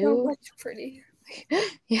like you. So much pretty.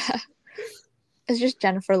 Yeah. It's just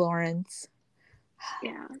Jennifer Lawrence.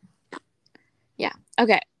 Yeah. Yeah.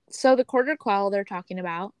 Okay. So the quarter quell they're talking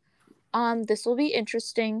about. This will be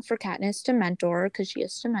interesting for Katniss to mentor because she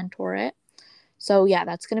has to mentor it. So yeah,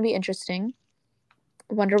 that's gonna be interesting.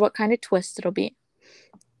 Wonder what kind of twist it'll be.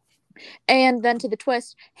 And then to the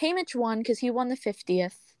twist, Haymitch won because he won the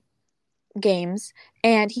 50th games,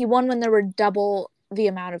 and he won when there were double the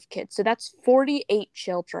amount of kids. So that's 48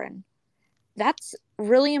 children. That's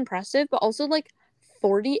really impressive, but also like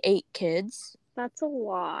 48 kids. That's a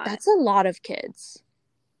lot. That's a lot of kids.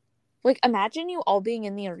 Like, imagine you all being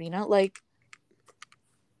in the arena. Like,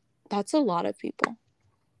 that's a lot of people.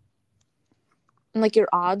 And like your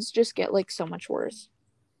odds just get like so much worse.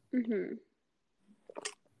 Mm-hmm.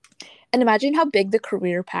 And imagine how big the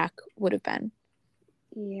career pack would have been.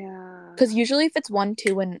 Yeah. Because usually if it's 1,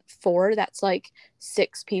 2, and 4, that's like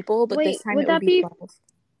 6 people. But this time it would be 12.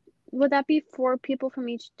 Would that be 4 people from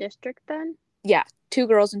each district then? Yeah, 2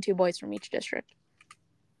 girls and 2 boys from each district.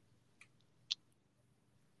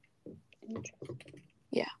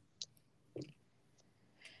 Yeah.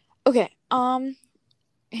 Okay. Hannah,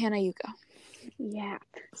 you go. Yeah.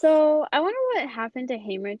 So I wonder what happened to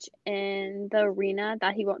Haymitch in the arena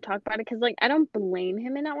that he won't talk about it because, like, I don't blame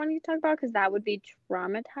him in not wanting to talk about it because that would be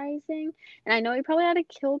traumatizing. And I know he probably had to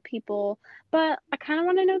kill people, but I kind of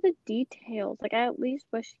want to know the details. Like, I at least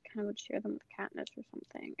wish he kind of would share them with Katniss or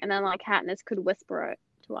something. And then, like, Katniss could whisper it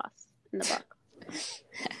to us in the book.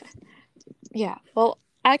 Yeah. Well,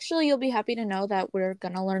 actually, you'll be happy to know that we're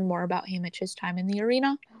going to learn more about Haymitch's time in the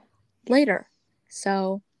arena later.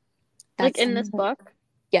 So... Like in this book?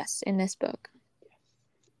 Yes, in this book.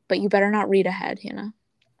 But you better not read ahead, Hannah.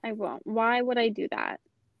 I won't. Why would I do that?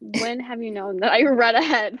 When have you known that I read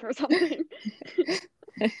ahead for something?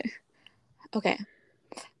 Okay.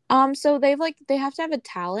 So they have to have a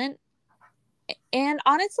talent. And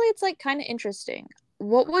honestly, it's like kind of interesting.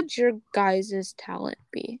 What would your guys' talent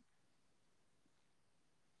be?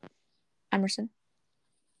 Emerson?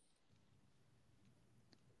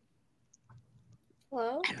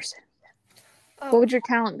 Hello? Emerson. What would your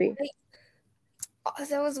talent be?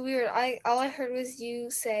 That was weird. All I heard was you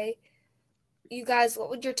say, "You guys, what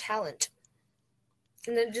would your talent?"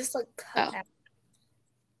 And then just like cut out.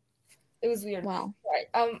 It was weird. Wow. Right.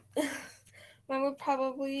 Mine would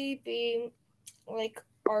probably be like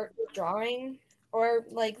art drawing or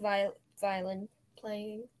like violin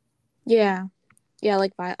playing. Yeah. Yeah,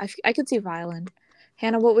 like I could see violin.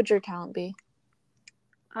 Hannah, what would your talent be?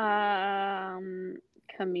 Comedian.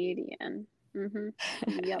 Mm-hmm.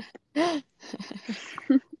 Yep.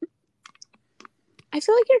 I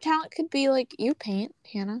feel like your talent could be like you paint,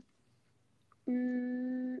 Hannah.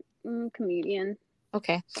 Comedian.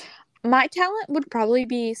 Okay. My talent would probably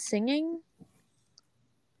be singing.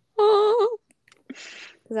 Oh,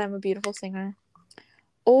 because I'm a beautiful singer.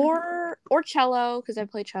 Or cello, because I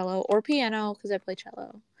play cello. Or piano, because I play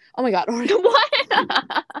cello. Oh my god.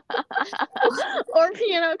 What? Or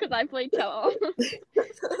piano because I play cello.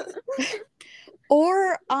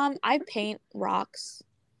 Or I paint rocks.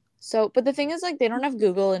 So, but the thing is, like, they don't have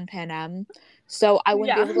Google in Pan Am, so I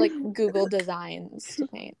wouldn't be able to like Google designs to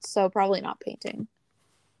paint. So probably not painting.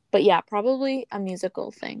 But yeah, probably a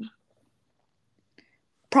musical thing.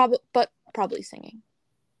 Probably singing.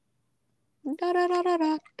 Da da da da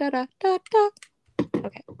da da da da da.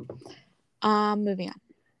 Okay. Moving on.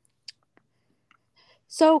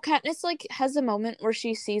 So Katniss like has a moment where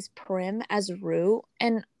she sees Prim as Rue,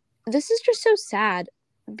 and this is just so sad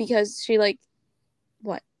because she like,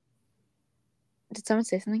 what? Did someone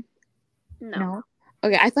say something? No.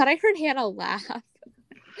 Okay, I thought I heard Hannah laugh.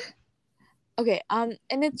 Okay, and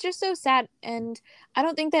it's just so sad, and I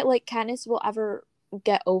don't think that like Katniss will ever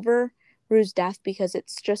get over Rue's death because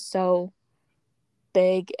it's just so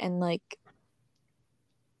big and like,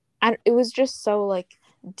 it was just so like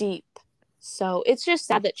deep. So it's just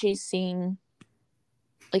sad that she's seeing,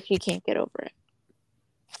 like, she can't get over it.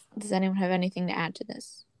 Does anyone have anything to add to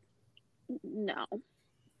this? No.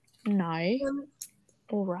 No.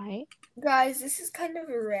 All right. Guys, this is kind of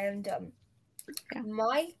random. Yeah.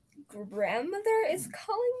 My grandmother is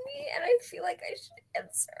calling me, and I feel like I should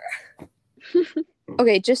answer.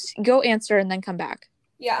 Okay, just go answer and then come back.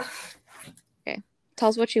 Yeah. Okay. Tell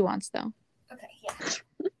us what she wants, though. Okay,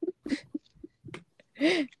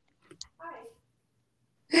 yeah.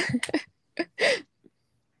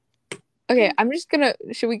 Okay, I'm just gonna...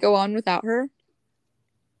 Should we go on without her?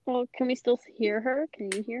 Well, can we still hear her? Can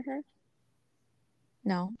you hear her?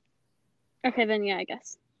 No. Okay, then yeah, I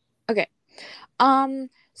guess. Okay.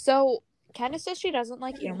 So Katniss says she doesn't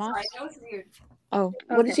like earmuffs. Sorry, that was weird. Oh,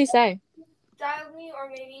 what did she say? Dialed me, or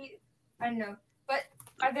maybe I don't know. But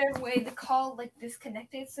are there a way the call like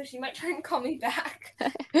disconnected, so she might try and call me back?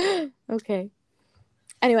 Okay.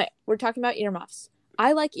 Anyway, we're talking about earmuffs.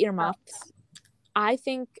 I like earmuffs. I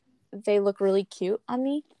think they look really cute on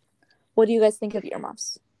me. What do you guys think of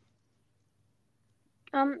earmuffs?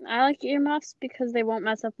 I like earmuffs because they won't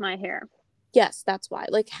mess up my hair. Yes, that's why.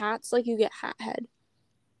 Like hats, like you get hat head.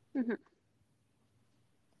 Mm-hmm.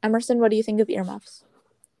 Emerson, what do you think of earmuffs?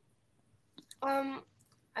 I've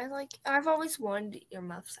always wanted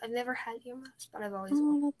earmuffs. I've never had earmuffs, but I've always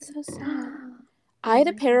wanted. Oh, that's so sad. I had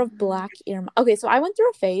a pair of black earmuffs. Okay, so I went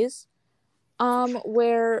through a phase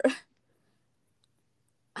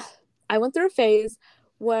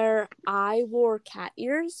where I wore cat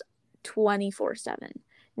ears 24/7.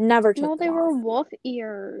 Never took them they off. were wolf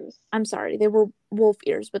ears. I'm sorry, they were wolf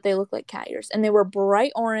ears, but they look like cat ears, and they were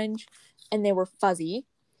bright orange and they were fuzzy.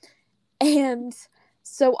 And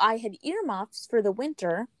so I had earmuffs for the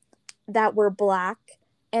winter that were black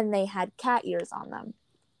and they had cat ears on them.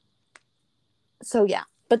 So yeah,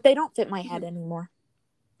 but they don't fit my head anymore.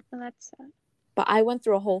 Oh, that's sad. But I went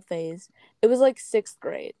through a whole phase. It was like 6th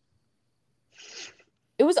grade.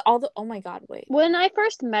 It was all the... Oh my god, wait. When I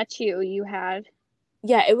first met you, you had...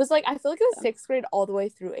 Yeah, it was like... I feel like it was 6th grade all the way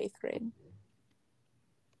through 8th grade.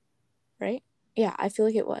 Right? Yeah, I feel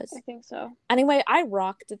like it was. I think so. Anyway, I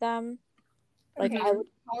rocked them. Like, Okay, I'm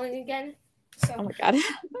calling again. So. Oh my god.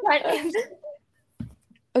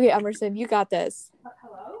 Okay, Emerson, you got this.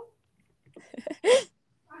 Hello? Yes,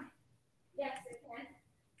 I can.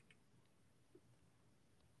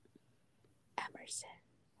 Emerson.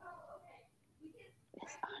 Oh, okay.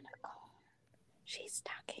 Is on a call. She's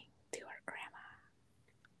talking to her grandma.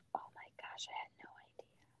 Oh my gosh, I had no idea.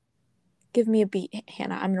 Give me a beat,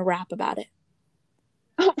 Hannah. I'm gonna rap about it.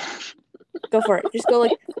 Go for it. Just go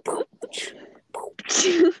like...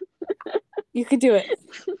 You could do it.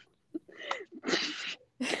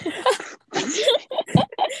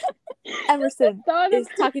 Emerson is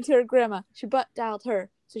talking to her grandma. She butt dialed her,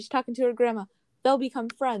 so she's talking to her grandma. They'll become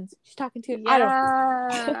friends. She's talking to...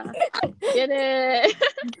 Yeah. Get it.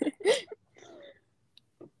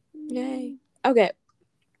 Yay. Okay.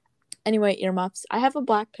 Anyway, earmuffs. I have a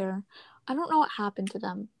black pair. I don't know what happened to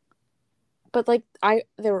them, but like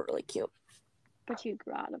they were really cute. But you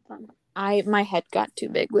grew out of them. My head got too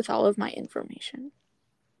big with all of my information.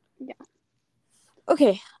 Yeah.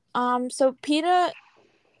 Okay. So PETA,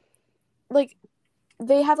 like,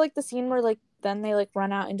 they have like the scene where like then they like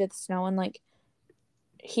run out into the snow and like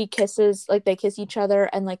they kiss each other,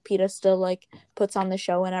 and like PETA still like puts on the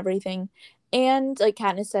show and everything. And like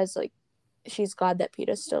Katniss says like she's glad that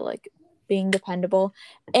PETA's still like being dependable.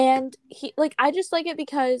 And he like I just like it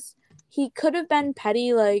because he could have been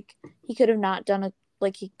petty, like he could have not done it,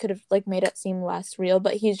 like he could have like made it seem less real,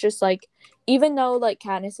 but he's just like, even though like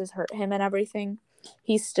Katniss has hurt him and everything,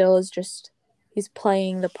 he still is just, he's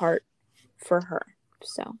playing the part for her.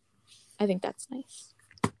 So I think that's nice.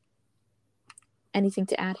 Anything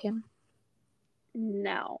to add, Hannah?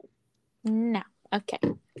 No. No. Okay.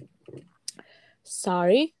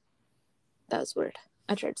 Sorry. That was weird.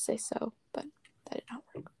 I tried to say so, but that did not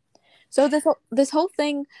work. So this whole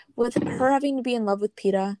thing with her having to be in love with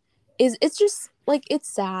Peeta it's just like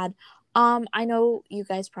it's sad. I know you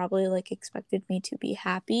guys probably like expected me to be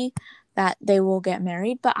happy that they will get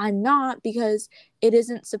married, but I'm not, because it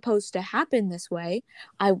isn't supposed to happen this way.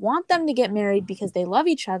 I want them to get married because they love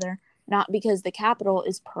each other, not because the Capitol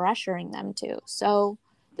is pressuring them to. So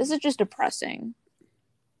this is just depressing.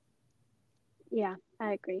 Yeah,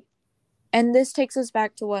 I agree. And this takes us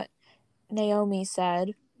back to what Naomi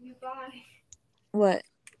said. Bye. What?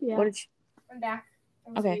 Yeah. What did she... I'm back.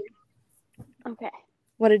 Okay. Okay.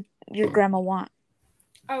 What did your grandma want?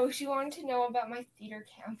 Oh, she wanted to know about my theater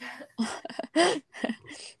camp.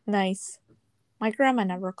 Nice. My grandma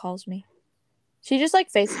never calls me. She just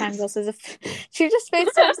like FaceTimes us as a she just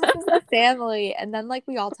FaceTimes us as a family, and then like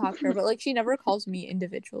we all talk to her, but like she never calls me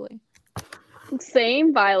individually.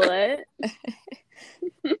 Same, Violet.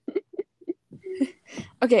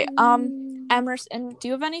 Okay, Emerson, do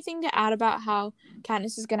you have anything to add about how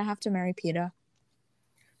Katniss is gonna have to marry Peeta?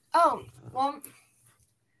 Oh, well,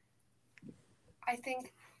 I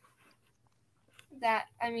think that,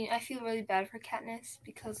 I feel really bad for Katniss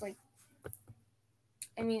because, like,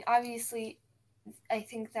 obviously, I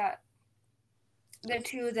think that the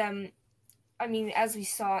two of them, as we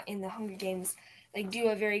saw in the Hunger Games, like, do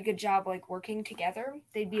a very good job, like, working together.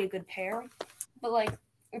 They'd be a good pair. But, like,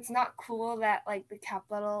 it's not cool that, like, the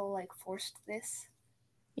Capitol, like, forced this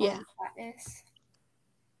on Katniss.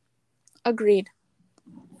 Agreed.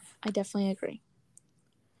 I definitely agree.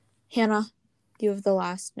 Hannah, you have the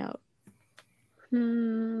last note.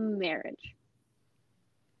 Marriage.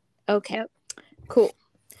 Okay. Yep. Cool.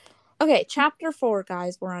 Okay, chapter 4,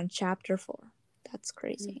 guys. We're on chapter 4. That's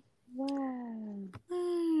crazy. Wow.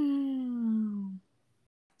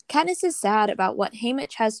 Katniss is sad about what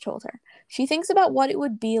Haymitch has told her. She thinks about what it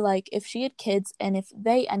would be like if she had kids and if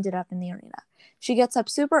they ended up in the arena. She gets up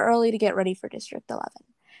super early to get ready for District 11.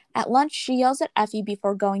 At lunch, she yells at Effie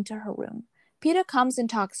before going to her room. Peeta comes and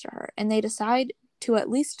talks to her, and they decide to at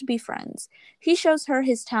least be friends. He shows her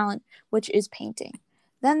his talent, which is painting.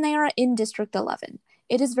 Then they are in District 11.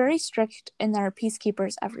 It is very strict, and there are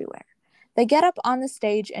peacekeepers everywhere. They get up on the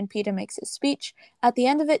stage, and Peeta makes his speech. At the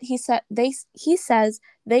end of it, he says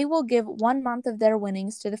they will give 1 month of their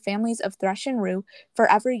winnings to the families of Thresh and Rue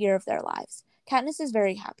for every year of their lives. Katniss is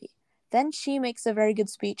very happy. Then she makes a very good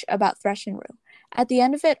speech about Thresh and Rue. At the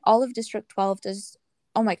end of it, all of District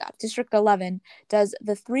 11 does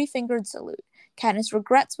the 3-fingered salute. Katniss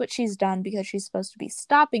regrets what she's done because she's supposed to be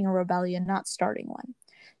stopping a rebellion, not starting one.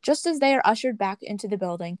 Just as they are ushered back into the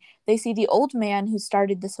building, they see the old man who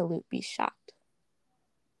started the salute be shot.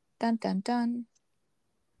 Dun dun dun.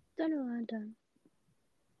 Dun dun dun.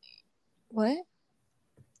 What?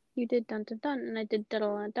 You did dun dun dun, and I did dun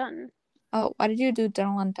dun dun. Oh, why did you do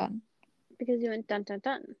dun dun dun? Because you went dun dun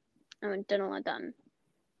dun. I went dun dun dun.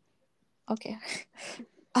 Okay.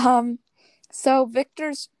 So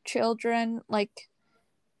Victor's children, like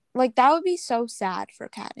that would be so sad for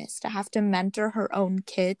Katniss to have to mentor her own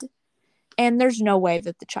kid, and there's no way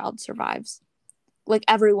that the child survives. Like,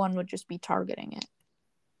 everyone would just be targeting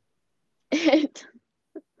it.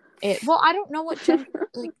 Well, I don't know what gender,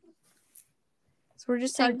 like, so we're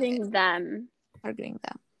just saying targeting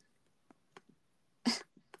them.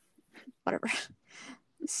 Whatever.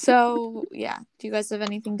 So yeah, do you guys have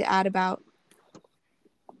anything to add about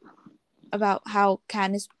how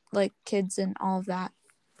Katniss, like, kids and all of that?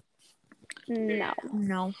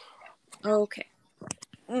 No. Okay.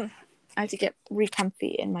 I have to get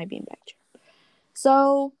re-comfy in my beanbag chair.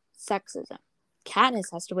 So, sexism.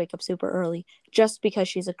 Katniss has to wake up super early just because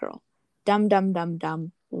she's a girl. Dumb, dumb, dumb,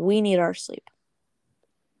 dumb. We need our sleep.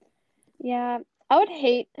 Yeah, I would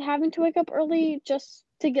hate having to wake up early just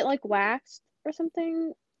to get, like, waxed or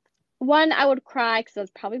something. One, I would cry because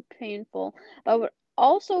that's probably painful. But I would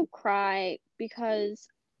also cry because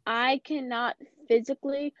I cannot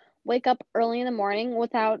physically wake up early in the morning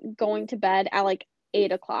without going to bed at, like,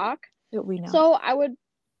 8 o'clock. We know. So I would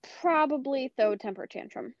probably throw a temper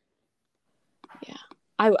tantrum. Yeah,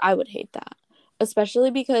 I would hate that.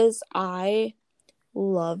 Especially because I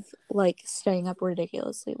love, like, staying up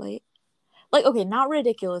ridiculously late. Like, okay, not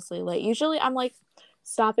ridiculously late. Usually I'm, like,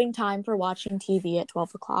 stopping time for watching TV at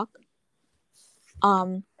 12 o'clock.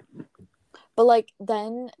 But, like,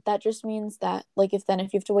 then that just means that, like, if you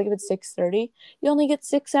have to wake up at 6:30, you only get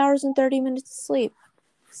 6 hours and 30 minutes of sleep.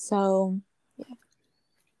 So, yeah.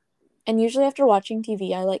 And usually after watching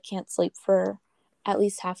TV, I, like, can't sleep for at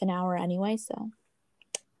least half an hour anyway, so,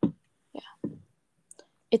 yeah.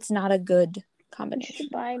 It's not a good You combination. should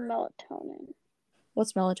buy melatonin.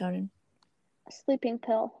 What's melatonin? A sleeping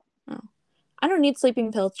pill. I don't need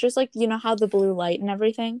sleeping pills. Just like, you know how the blue light and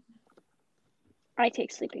everything? I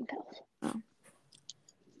take sleeping pills.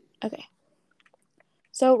 Okay.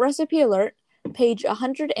 So, recipe alert, page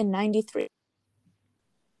 193.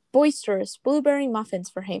 Boisterous blueberry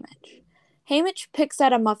muffins for Haymitch. Haymitch picks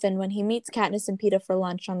at a muffin when he meets Katniss and Peeta for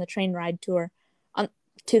lunch on the train ride tour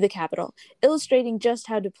to the capital, illustrating just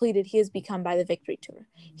how depleted he has become by the victory tour.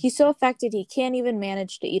 He's so affected he can't even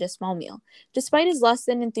manage to eat a small meal. Despite his less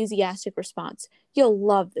than enthusiastic response, you'll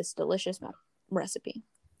love this delicious recipe.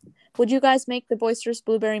 Would you guys make the boisterous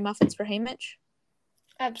blueberry muffins for Haymitch?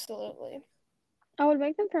 Absolutely. I would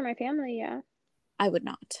make them for my family, yeah. I would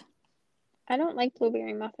not. I don't like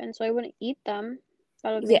blueberry muffins, so I wouldn't eat them. But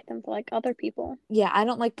I would Yeah. make them for like other people. Yeah, I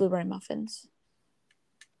don't like blueberry muffins.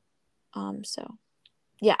 So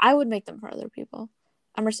yeah, I would make them for other people.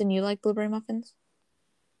 Emerson, you like blueberry muffins?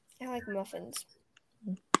 I like muffins.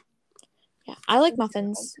 Yeah, I like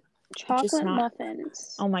muffins. Chocolate not-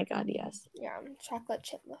 muffins. Oh my god, yes. Yeah, chocolate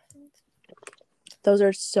chip muffins. Those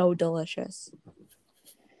are so delicious.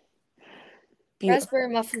 Beautiful. Raspberry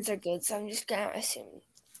muffins are good, so I'm just gonna assume,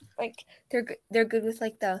 like, they're good with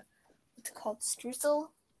like the, what's it called, streusel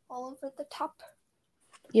all over the top.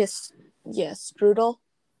 Yes, strudel.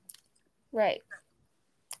 Right.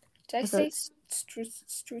 Did I Okay. say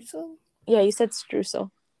streusel? Yeah, you said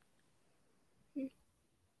streusel.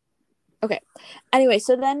 Okay. Anyway,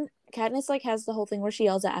 so then Katniss like has the whole thing where she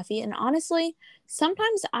yells at Effie, and honestly,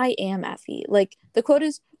 sometimes I am Effie. Like the quote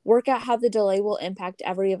is, "Work out how the delay will impact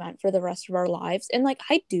every event for the rest of our lives," and like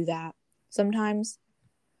I do that sometimes,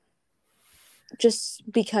 just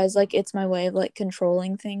because like it's my way of like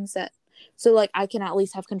controlling things so like I can at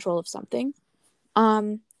least have control of something.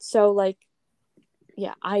 So like,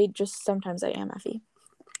 yeah, sometimes I am Effie.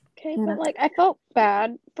 Okay, Yeah. but like I felt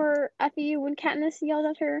bad for Effie when Katniss yelled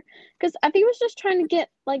at her, because Effie was just trying to get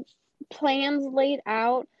like plans laid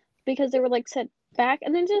out because they were like set back,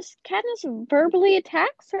 and then just Katniss verbally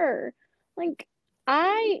attacks her. Like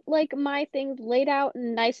I like my things laid out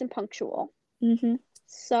nice and punctual. Mm-hmm.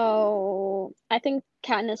 So I think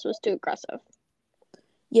Katniss was too aggressive.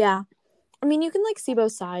 Yeah. I mean, you can like see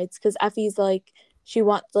both sides because Effie's like, she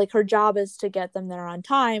wants like her job is to get them there on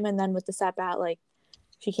time, and then with the setback, like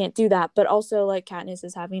she can't do that. But also like Katniss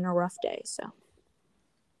is having a rough day, so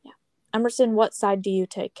yeah. Emerson, what side do you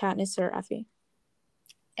take, Katniss or Effie?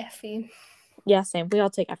 Effie. Yeah, same. We all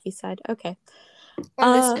take Effie's side. Okay.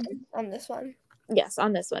 On this one. Yes,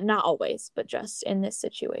 on this one. Not always, but just in this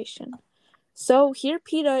situation. So here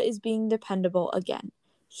Peeta is being dependable again.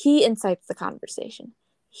 He incites the conversation.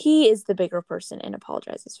 He is the bigger person and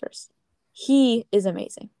apologizes first. He is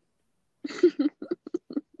amazing.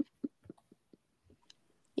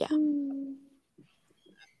 Yeah.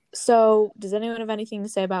 So does anyone have anything to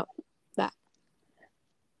say about that?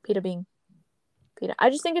 Peeta being Peeta. I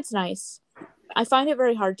just think it's nice. I find it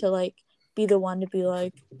very hard to like be the one to be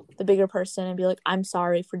like the bigger person and be like, I'm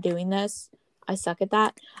sorry for doing this. I suck at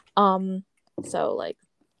that. So like,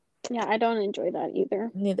 yeah, I don't enjoy that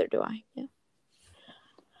either. Neither do I. Yeah.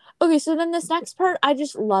 Okay, so then this next part, I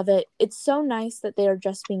just love it. It's so nice that they are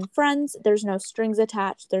just being friends. There's no strings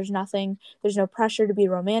attached. There's nothing. There's no pressure to be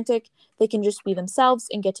romantic. They can just be themselves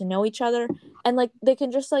and get to know each other. And like they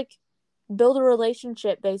can just like build a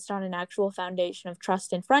relationship based on an actual foundation of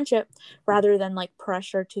trust and friendship rather than like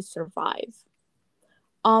pressure to survive.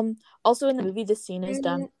 Also in the movie, this scene is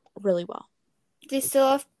done really well. They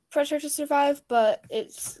still have pressure to survive, but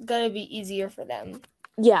it's gonna be easier for them.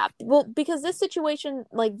 Yeah, well, because this situation,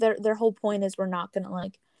 like their whole point is we're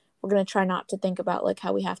gonna try not to think about like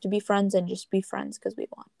how we have to be friends and just be friends because we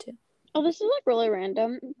want to. Oh, this is like really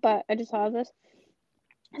random, but I just thought of this.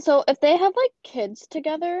 So if they have like kids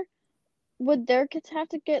together, would their kids have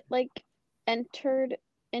to get like entered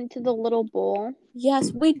into the little bowl?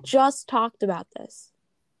 Yes, we just talked about this.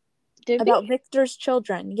 Did About we? Victor's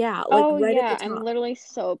children. Yeah, like right yeah, at the top. I'm literally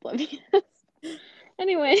so oblivious.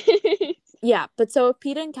 Anyway. Yeah, but so if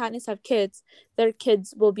Peeta and Katniss have kids, their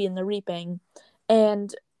kids will be in the reaping.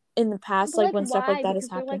 And in the past, But, like when stuff like that because has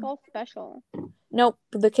they're happened. like all special. Nope,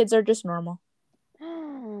 the kids are just normal.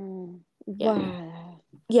 Yeah. Wow.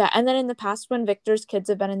 Yeah, and then in the past when Victor's kids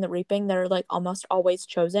have been in the reaping, they're like almost always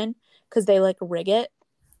chosen because they like rig it.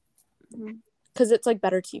 Because it's like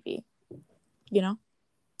better TV, you know?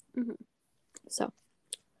 Mm-hmm. So,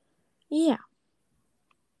 yeah.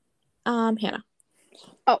 Hannah.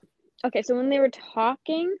 Oh, okay. So when they were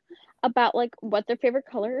talking about like what their favorite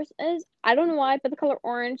colors is, I don't know why, but the color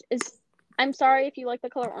orange is. I'm sorry if you like the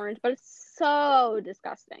color orange, but it's so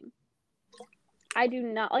disgusting. I do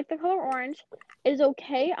not like the color orange. It is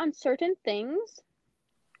okay on certain things.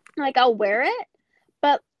 Like, I'll wear it,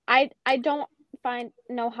 but I don't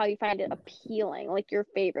know how you find it appealing, like your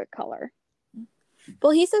favorite color.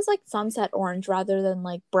 Well, he says like sunset orange rather than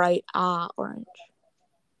like bright orange.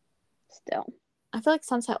 Still. I feel like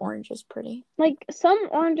sunset orange is pretty. Like, some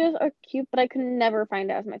oranges are cute, but I could never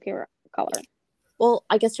find it as my favorite color. Well,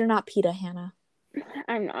 I guess you're not PETA, Hannah.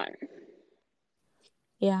 I'm not.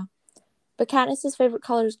 Yeah. But Katniss's favorite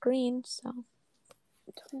color is green, so.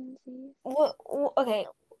 Twinsies. Okay.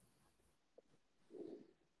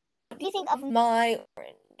 What do you think of my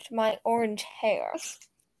orange hair?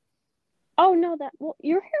 Oh no,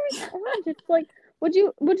 your hair is orange. It's like, would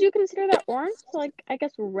you consider that orange? Like, I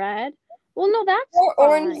guess red. Well, no, that's More fine.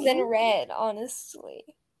 orange than red, honestly.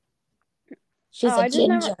 She's a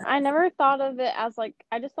ginger. I never thought of it as like,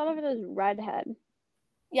 I just thought of it as redhead.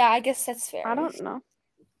 Yeah, I guess that's fair. I don't know.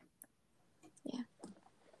 Yeah.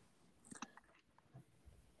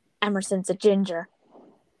 Emerson's a ginger.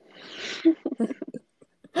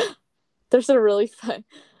 There's a really fun.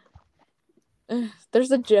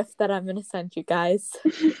 There's a GIF that I'm gonna send you guys.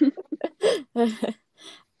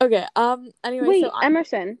 Okay. Anyway, wait, so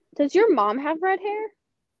Emerson, does your mom have red hair?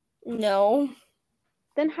 No.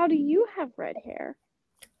 Then how do you have red hair?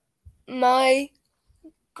 My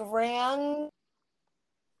grand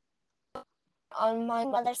on my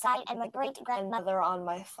mother's side and my great-grandmother on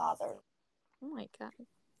my father. Oh my god.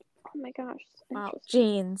 Oh my gosh. Wow.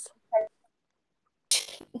 Genes.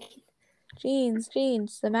 Genes,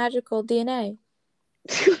 the magical DNA.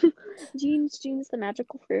 Genes, the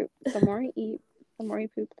magical fruit. The more you eat, the more you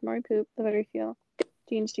poop, the better you feel.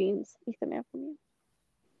 Genes, eat them out from you.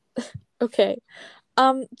 Okay.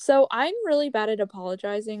 So I'm really bad at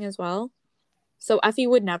apologizing as well. So Effie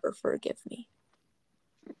would never forgive me.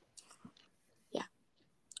 Yeah.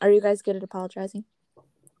 Are you guys good at apologizing?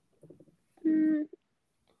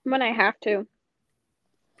 When I have to.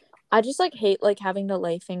 I just like hate like having to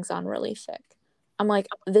lay things on really thick. I'm like,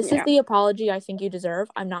 this is the apology I think you deserve.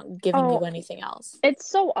 I'm not giving you anything else. It's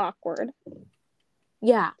so awkward.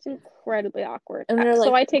 Yeah. It's incredibly awkward. And they're so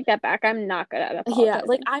like, I take that back. I'm not good at apologizing. Yeah,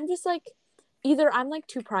 like I'm just like, either I'm like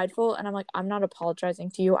too prideful and I'm like, I'm not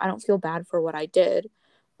apologizing to you. I don't feel bad for what I did.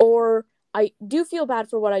 Or I do feel bad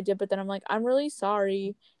for what I did, but then I'm like, I'm really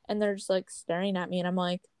sorry. And they're just like staring at me and I'm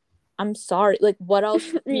like, I'm sorry. Like, what else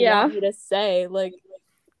do you want me to say? Like,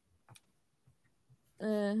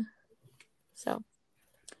 so,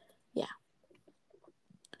 yeah.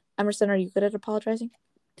 Emerson, are you good at apologizing?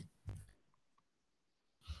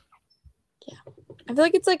 Yeah. I feel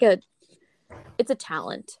like it's like it's a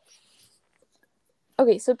talent.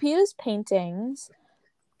 Okay, so PETA's paintings.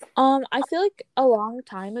 I feel like a long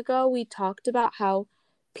time ago we talked about how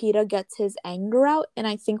PETA gets his anger out, and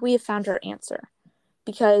I think we have found our answer.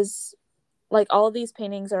 Because like all of these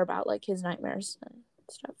paintings are about like his nightmares and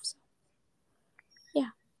stuff. So. Yeah.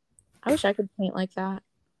 I wish I could paint like that.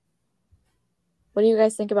 What do you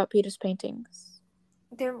guys think about PETA's paintings?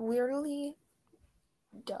 They're weirdly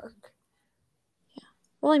dark. Yeah.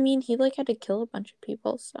 Well, I mean, he like had to kill a bunch of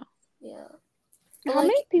people, so. Yeah. How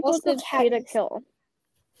many people did PETA kill?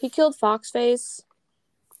 He killed Foxface.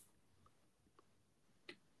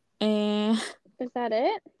 And is that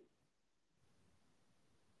it?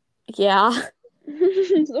 Yeah.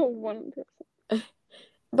 So one person.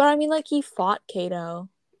 But I mean, like, he fought Kato.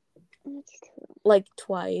 That's true. Like,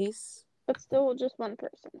 twice. But still just one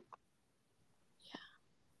person. Yeah.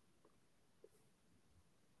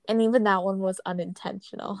 And even that one was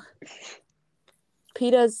unintentional.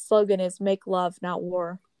 PETA's slogan is make love, not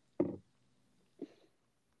war.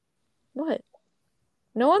 What?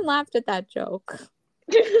 No one laughed at that joke.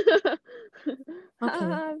 Okay.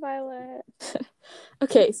 Violet.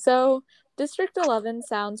 Okay, so District 11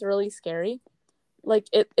 sounds really scary. Like,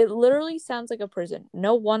 it literally sounds like a prison.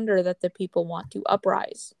 No wonder that the people want to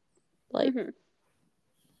uprise. Like,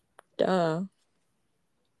 duh.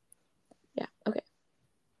 Yeah, okay.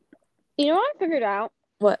 You know what I figured out?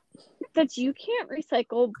 What? That you can't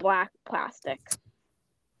recycle black plastic.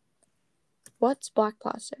 What's black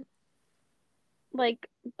plastic? Like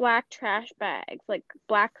black trash bags, like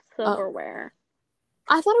black silverware.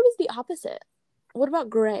 I thought it was the opposite. What about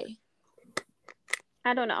gray?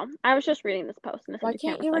 I don't know. I was just reading this post and it said Why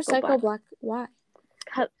can't you recycle black? Why?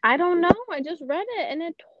 I don't know. I just read it and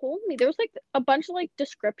it told me. There was like a bunch of like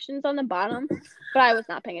descriptions on the bottom, but I was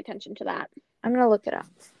not paying attention to that. I'm gonna look it up.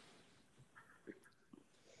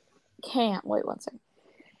 Wait 1 second.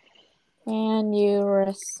 Can you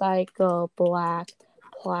recycle black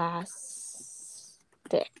plastic?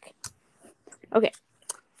 Okay.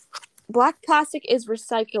 Black plastic is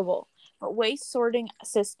recyclable. waste sorting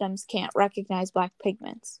systems can't recognize black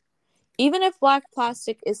pigments. Even if black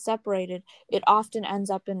plastic is separated, it often ends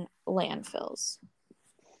up in landfills.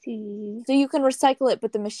 See. So you can recycle it,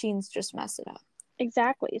 but the machines just mess it up.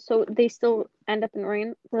 Exactly. So they still end up in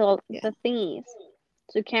the thingies.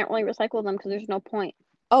 So you can't really recycle them because there's no point.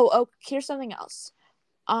 Oh, here's something else.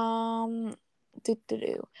 A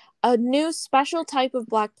new special type of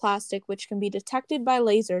black plastic which can be detected by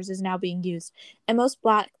lasers is now being used, and most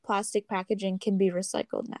black plastic packaging can be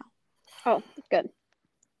recycled now. Oh, good.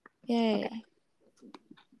 Yay. Okay.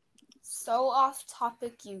 So off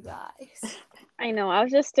topic, you guys. I know. I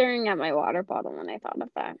was just staring at my water bottle when I thought of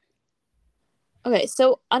that. Okay,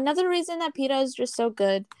 so another reason that PETA is just so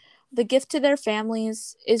good, the gift to their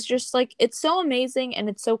families is just like, it's so amazing and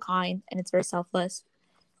it's so kind and it's very selfless.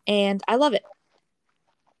 And I love it.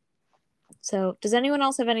 So, does anyone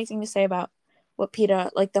else have anything to say about what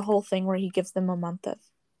PETA, like the whole thing where he gives them a month of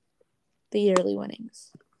the yearly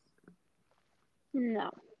winnings? No.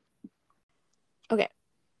 Okay.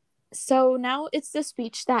 So now it's the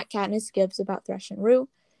speech that Katniss gives about Thresh and Rue.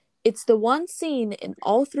 It's the one scene in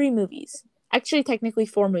all 3 movies, actually technically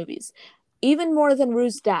 4 movies, even more than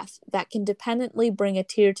Rue's death, that can dependently bring a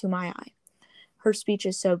tear to my eye. Her speech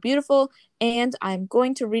is so beautiful, and I'm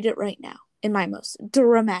going to read it right now in my most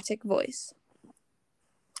dramatic voice.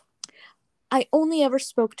 I only ever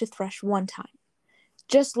spoke to Thresh one time,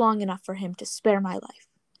 just long enough for him to spare my life.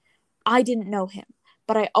 I didn't know him,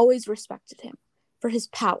 but I always respected him for his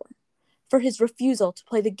power, for his refusal to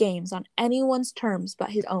play the games on anyone's terms but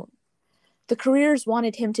his own. The careers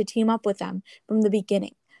wanted him to team up with them from the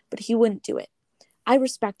beginning, but he wouldn't do it. I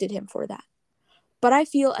respected him for that. But I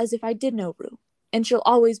feel as if I did know Rue, and she'll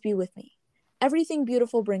always be with me. Everything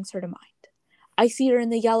beautiful brings her to mind. I see her in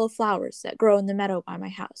the yellow flowers that grow in the meadow by my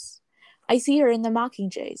house. I see her in the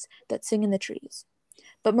mockingjays that sing in the trees.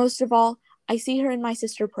 But most of all, I see her in my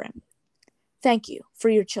sister Prim. Thank you for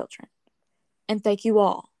your children. And thank you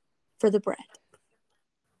all for the bread.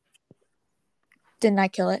 Didn't I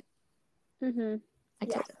kill it? Mm-hmm. I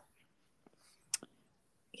killed it.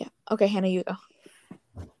 Yeah. Okay, Hannah, you go.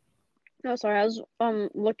 No, sorry. I was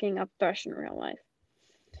looking up Thresh in real life.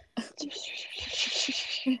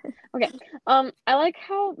 Okay. I like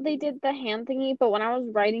how they did the hand thingy, but when I was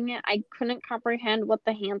writing it, I couldn't comprehend what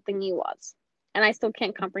the hand thingy was. And I still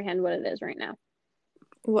can't comprehend what it is right now.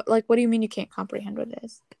 What do you mean you can't comprehend what it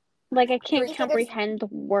is? Like, I can't comprehend the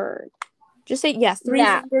word. Just say, yes,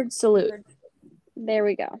 3-fingered salute. There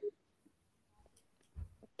we go.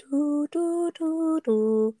 Do, do, do,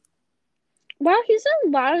 do. Wow, he's in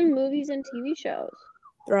a lot of movies and TV shows.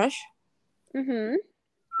 Thresh? Mm-hmm.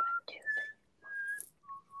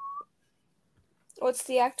 What's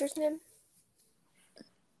the actor's name?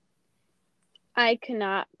 I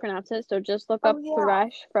cannot pronounce it, so just look up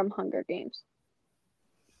Thresh from Hunger Games.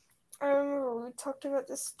 I remember we talked about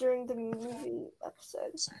this during the movie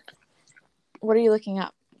episodes. What are you looking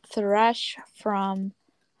up? Thresh from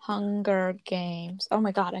Hunger Games. Oh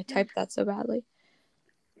my god, I typed that so badly.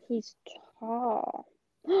 He's tall.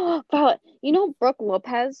 Violet, you know Brooke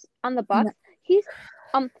Lopez on the Bucks? No. He's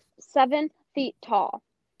 7 feet tall.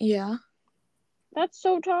 Yeah. That's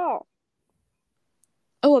so tall.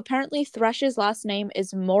 Oh, apparently Thresh's last name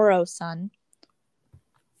is Morrowson.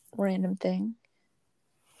 Random thing.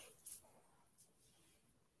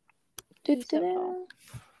 He's so tall.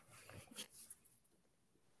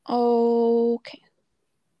 Okay.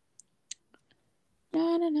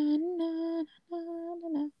 Na, na, na, na, na, na,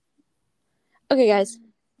 na. Okay, guys.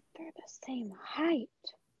 They're the same height.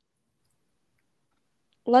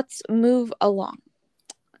 Let's move along.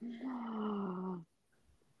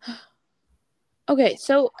 Okay,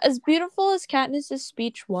 so as beautiful as Katniss's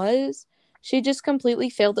speech was, she just completely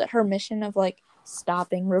failed at her mission of, like,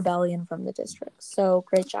 stopping rebellion from the district. So,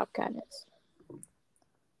 great job, Katniss.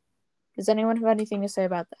 Does anyone have anything to say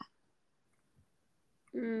about that?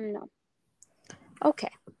 No.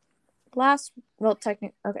 Okay. Last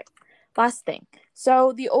thing.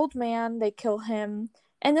 So, the old man, they kill him,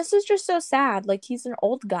 and this is just so sad. Like, he's an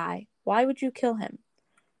old guy. Why would you kill him?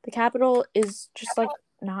 The Capitol is just, like,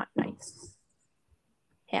 not nice.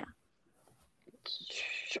 Hannah.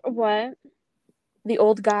 What? The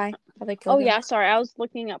old guy. How they killed him. Yeah, sorry. I was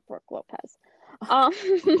looking up Brooke Lopez. I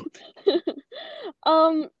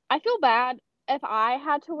feel bad. If I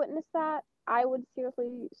had to witness that, I would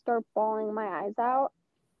seriously start bawling my eyes out.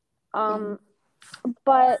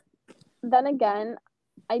 But then again,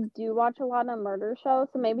 I do watch a lot of murder shows,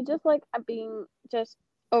 so maybe just like I'm being just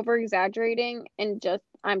over exaggerating and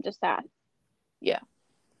I'm just sad. Yeah.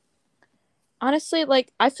 Honestly,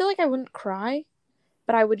 like, I feel like I wouldn't cry,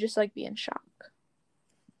 but I would just, like, be in shock.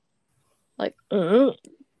 Like,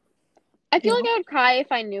 I feel like I would cry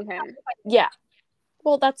if I knew him. yeah.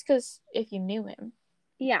 Well, that's because if you knew him.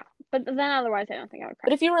 Yeah, but then otherwise I don't think I would cry.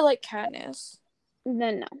 But if you were like Katniss.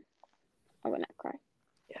 Then no. I would not cry.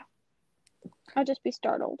 Yeah. I'd just be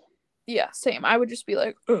startled. Yeah, same. I would just be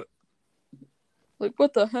like, ugh. Like,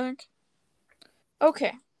 what the heck?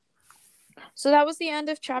 Okay. So that was the end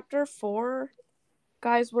of chapter 4.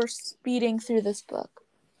 Guys, we're speeding through this book.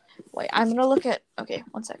 Wait, I'm going to look at... Okay,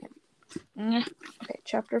 1 second. Okay,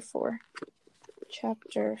 chapter 4.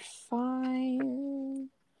 Chapter 5.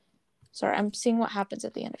 Sorry, I'm seeing what happens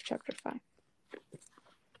at the end of chapter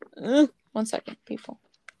 5. 1 second, people.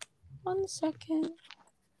 1 second.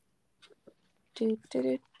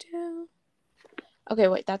 Okay,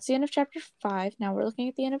 wait, that's the end of chapter 5. Now we're looking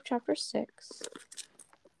at the end of chapter 6.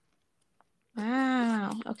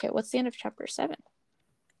 Wow. Okay, what's the end of chapter 7?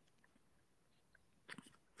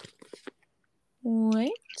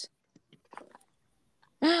 Wait.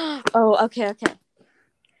 Oh, okay.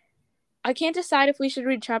 I can't decide if we should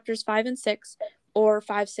read chapters 5 and 6 or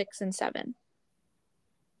 5, 6, and 7.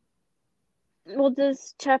 Well,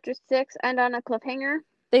 does chapter 6 end on a cliffhanger?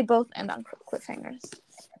 They both end on cliffhangers.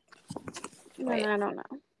 Wait. I don't know.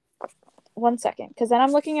 1 second, because then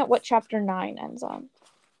I'm looking at what chapter 9 ends on.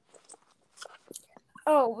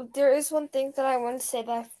 Oh, there is one thing that I want to say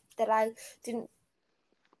that I didn't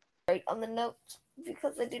write on the notes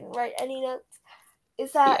because I didn't write any notes.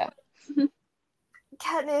 Is that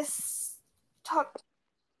Katniss talked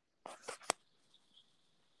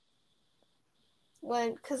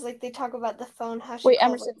because like they talk about the phone. How she Wait,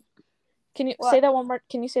 Emerson, can you say that one more?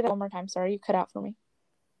 Can you say that one more time? Sorry, you cut out for me.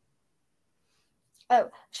 Oh,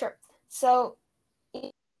 sure. So,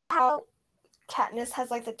 how Katniss has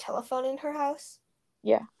like the telephone in her house?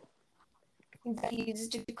 Yeah. That he uses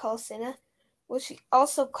to call Cinna. Well, she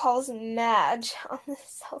also calls Madge on the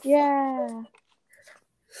cell phone. Yeah.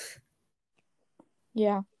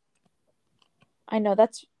 Yeah. I know,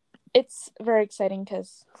 it's very exciting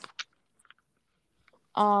because,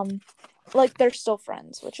 like, they're still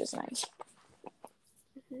friends, which is nice.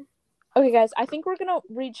 Mm-hmm. Okay, guys, I think we're gonna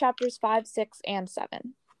read chapters 5, 6, and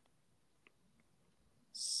 7.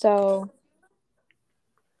 So...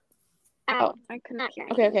 Oh, I couldn't hear.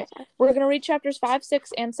 Okay. We're gonna read chapters 5,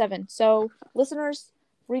 6, and 7. So, listeners,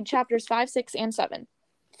 read chapters 5, 6, and 7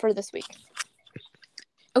 for this week.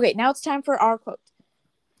 Okay, now it's time for our quote.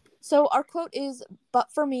 So, our quote is,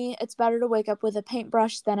 "But for me, it's better to wake up with a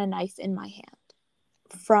paintbrush than a knife in my hand."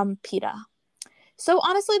 From Peeta. So,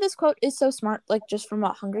 honestly, this quote is so smart, like, just from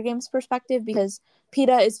a Hunger Games perspective, because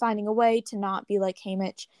Peeta is finding a way to not be like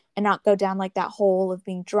Haymitch and not go down, like, that hole of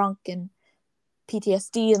being drunk and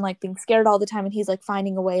PTSD and like being scared all the time, and he's like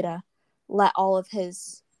finding a way to let all of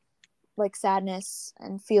his like sadness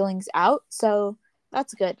and feelings out. So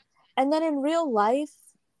that's good. And then in real life,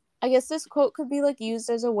 I guess this quote could be like used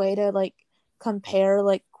as a way to like compare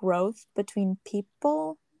like growth between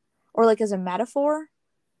people or like as a metaphor.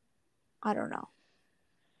 I don't know.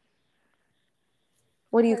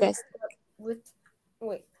 What do you guys think?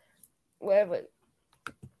 Wait.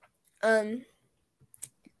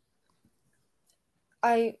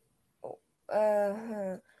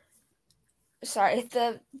 Sorry,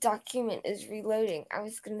 the document is reloading. I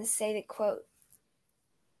was gonna say the quote,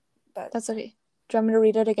 but that's okay. Do you want me to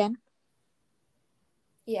read it again?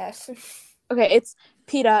 Yes. Okay, it's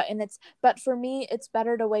Peeta, and it's, "But for me, it's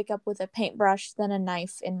better to wake up with a paintbrush than a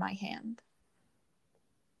knife in my hand."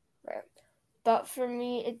 Right. But for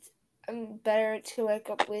me, it's better to wake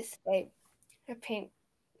up with a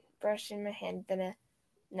paintbrush in my hand than a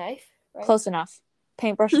knife. Right? Close enough.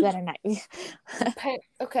 Paintbrush than a knife.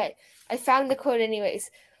 Okay, I found the quote anyways.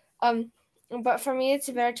 But for me, it's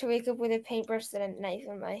better to wake up with a paintbrush than a knife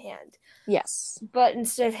in my hand. Yes. But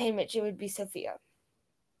instead of Haymitch, it would be Sophia.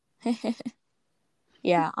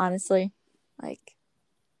 Yeah, honestly, like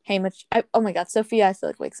Haymitch. Oh my God, Sophia! I feel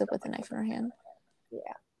like wakes up with a knife in her hand.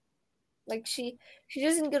 Yeah, like she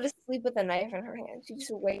doesn't go to sleep with a knife in her hand. She just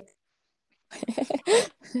wakes.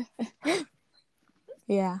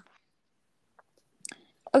 Yeah.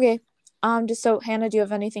 Okay. Just so Hannah, do you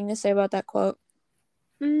have anything to say about that quote?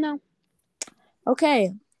 No.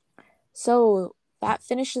 Okay. So that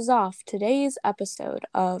finishes off today's episode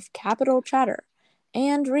of Capital Chatter.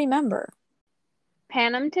 And remember,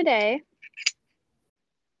 Panem today.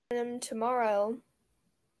 Panem tomorrow.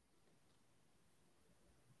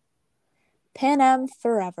 Panem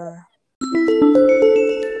forever.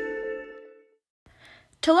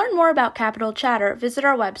 To learn more about Capital Chatter, visit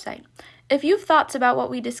our website. If you have thoughts about what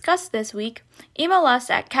we discussed this week, email us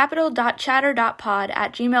at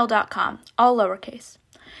capital.chatter.pod@gmail.com, all lowercase.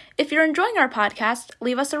 If you're enjoying our podcast,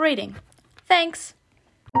 leave us a rating. Thanks.